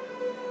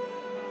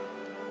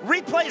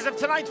 Replays of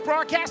tonight's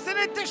broadcast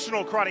and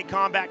additional Karate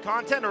Combat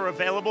content are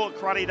available at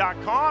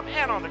karate.com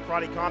and on the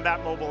Karate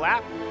Combat mobile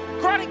app.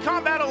 Karate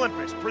Combat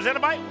Olympus,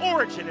 presented by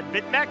Origin and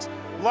BitMEX,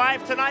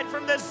 live tonight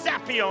from the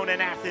Zappeoin in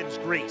Athens,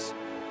 Greece.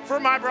 For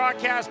my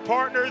broadcast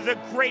partner, the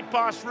great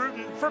Boss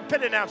Rutan, for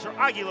pit announcer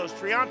Aguilos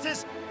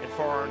Triantis, and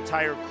for our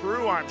entire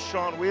crew, I'm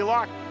Sean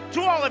Wheelock.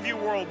 To all of you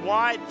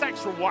worldwide,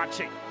 thanks for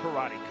watching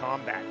Karate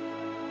Combat.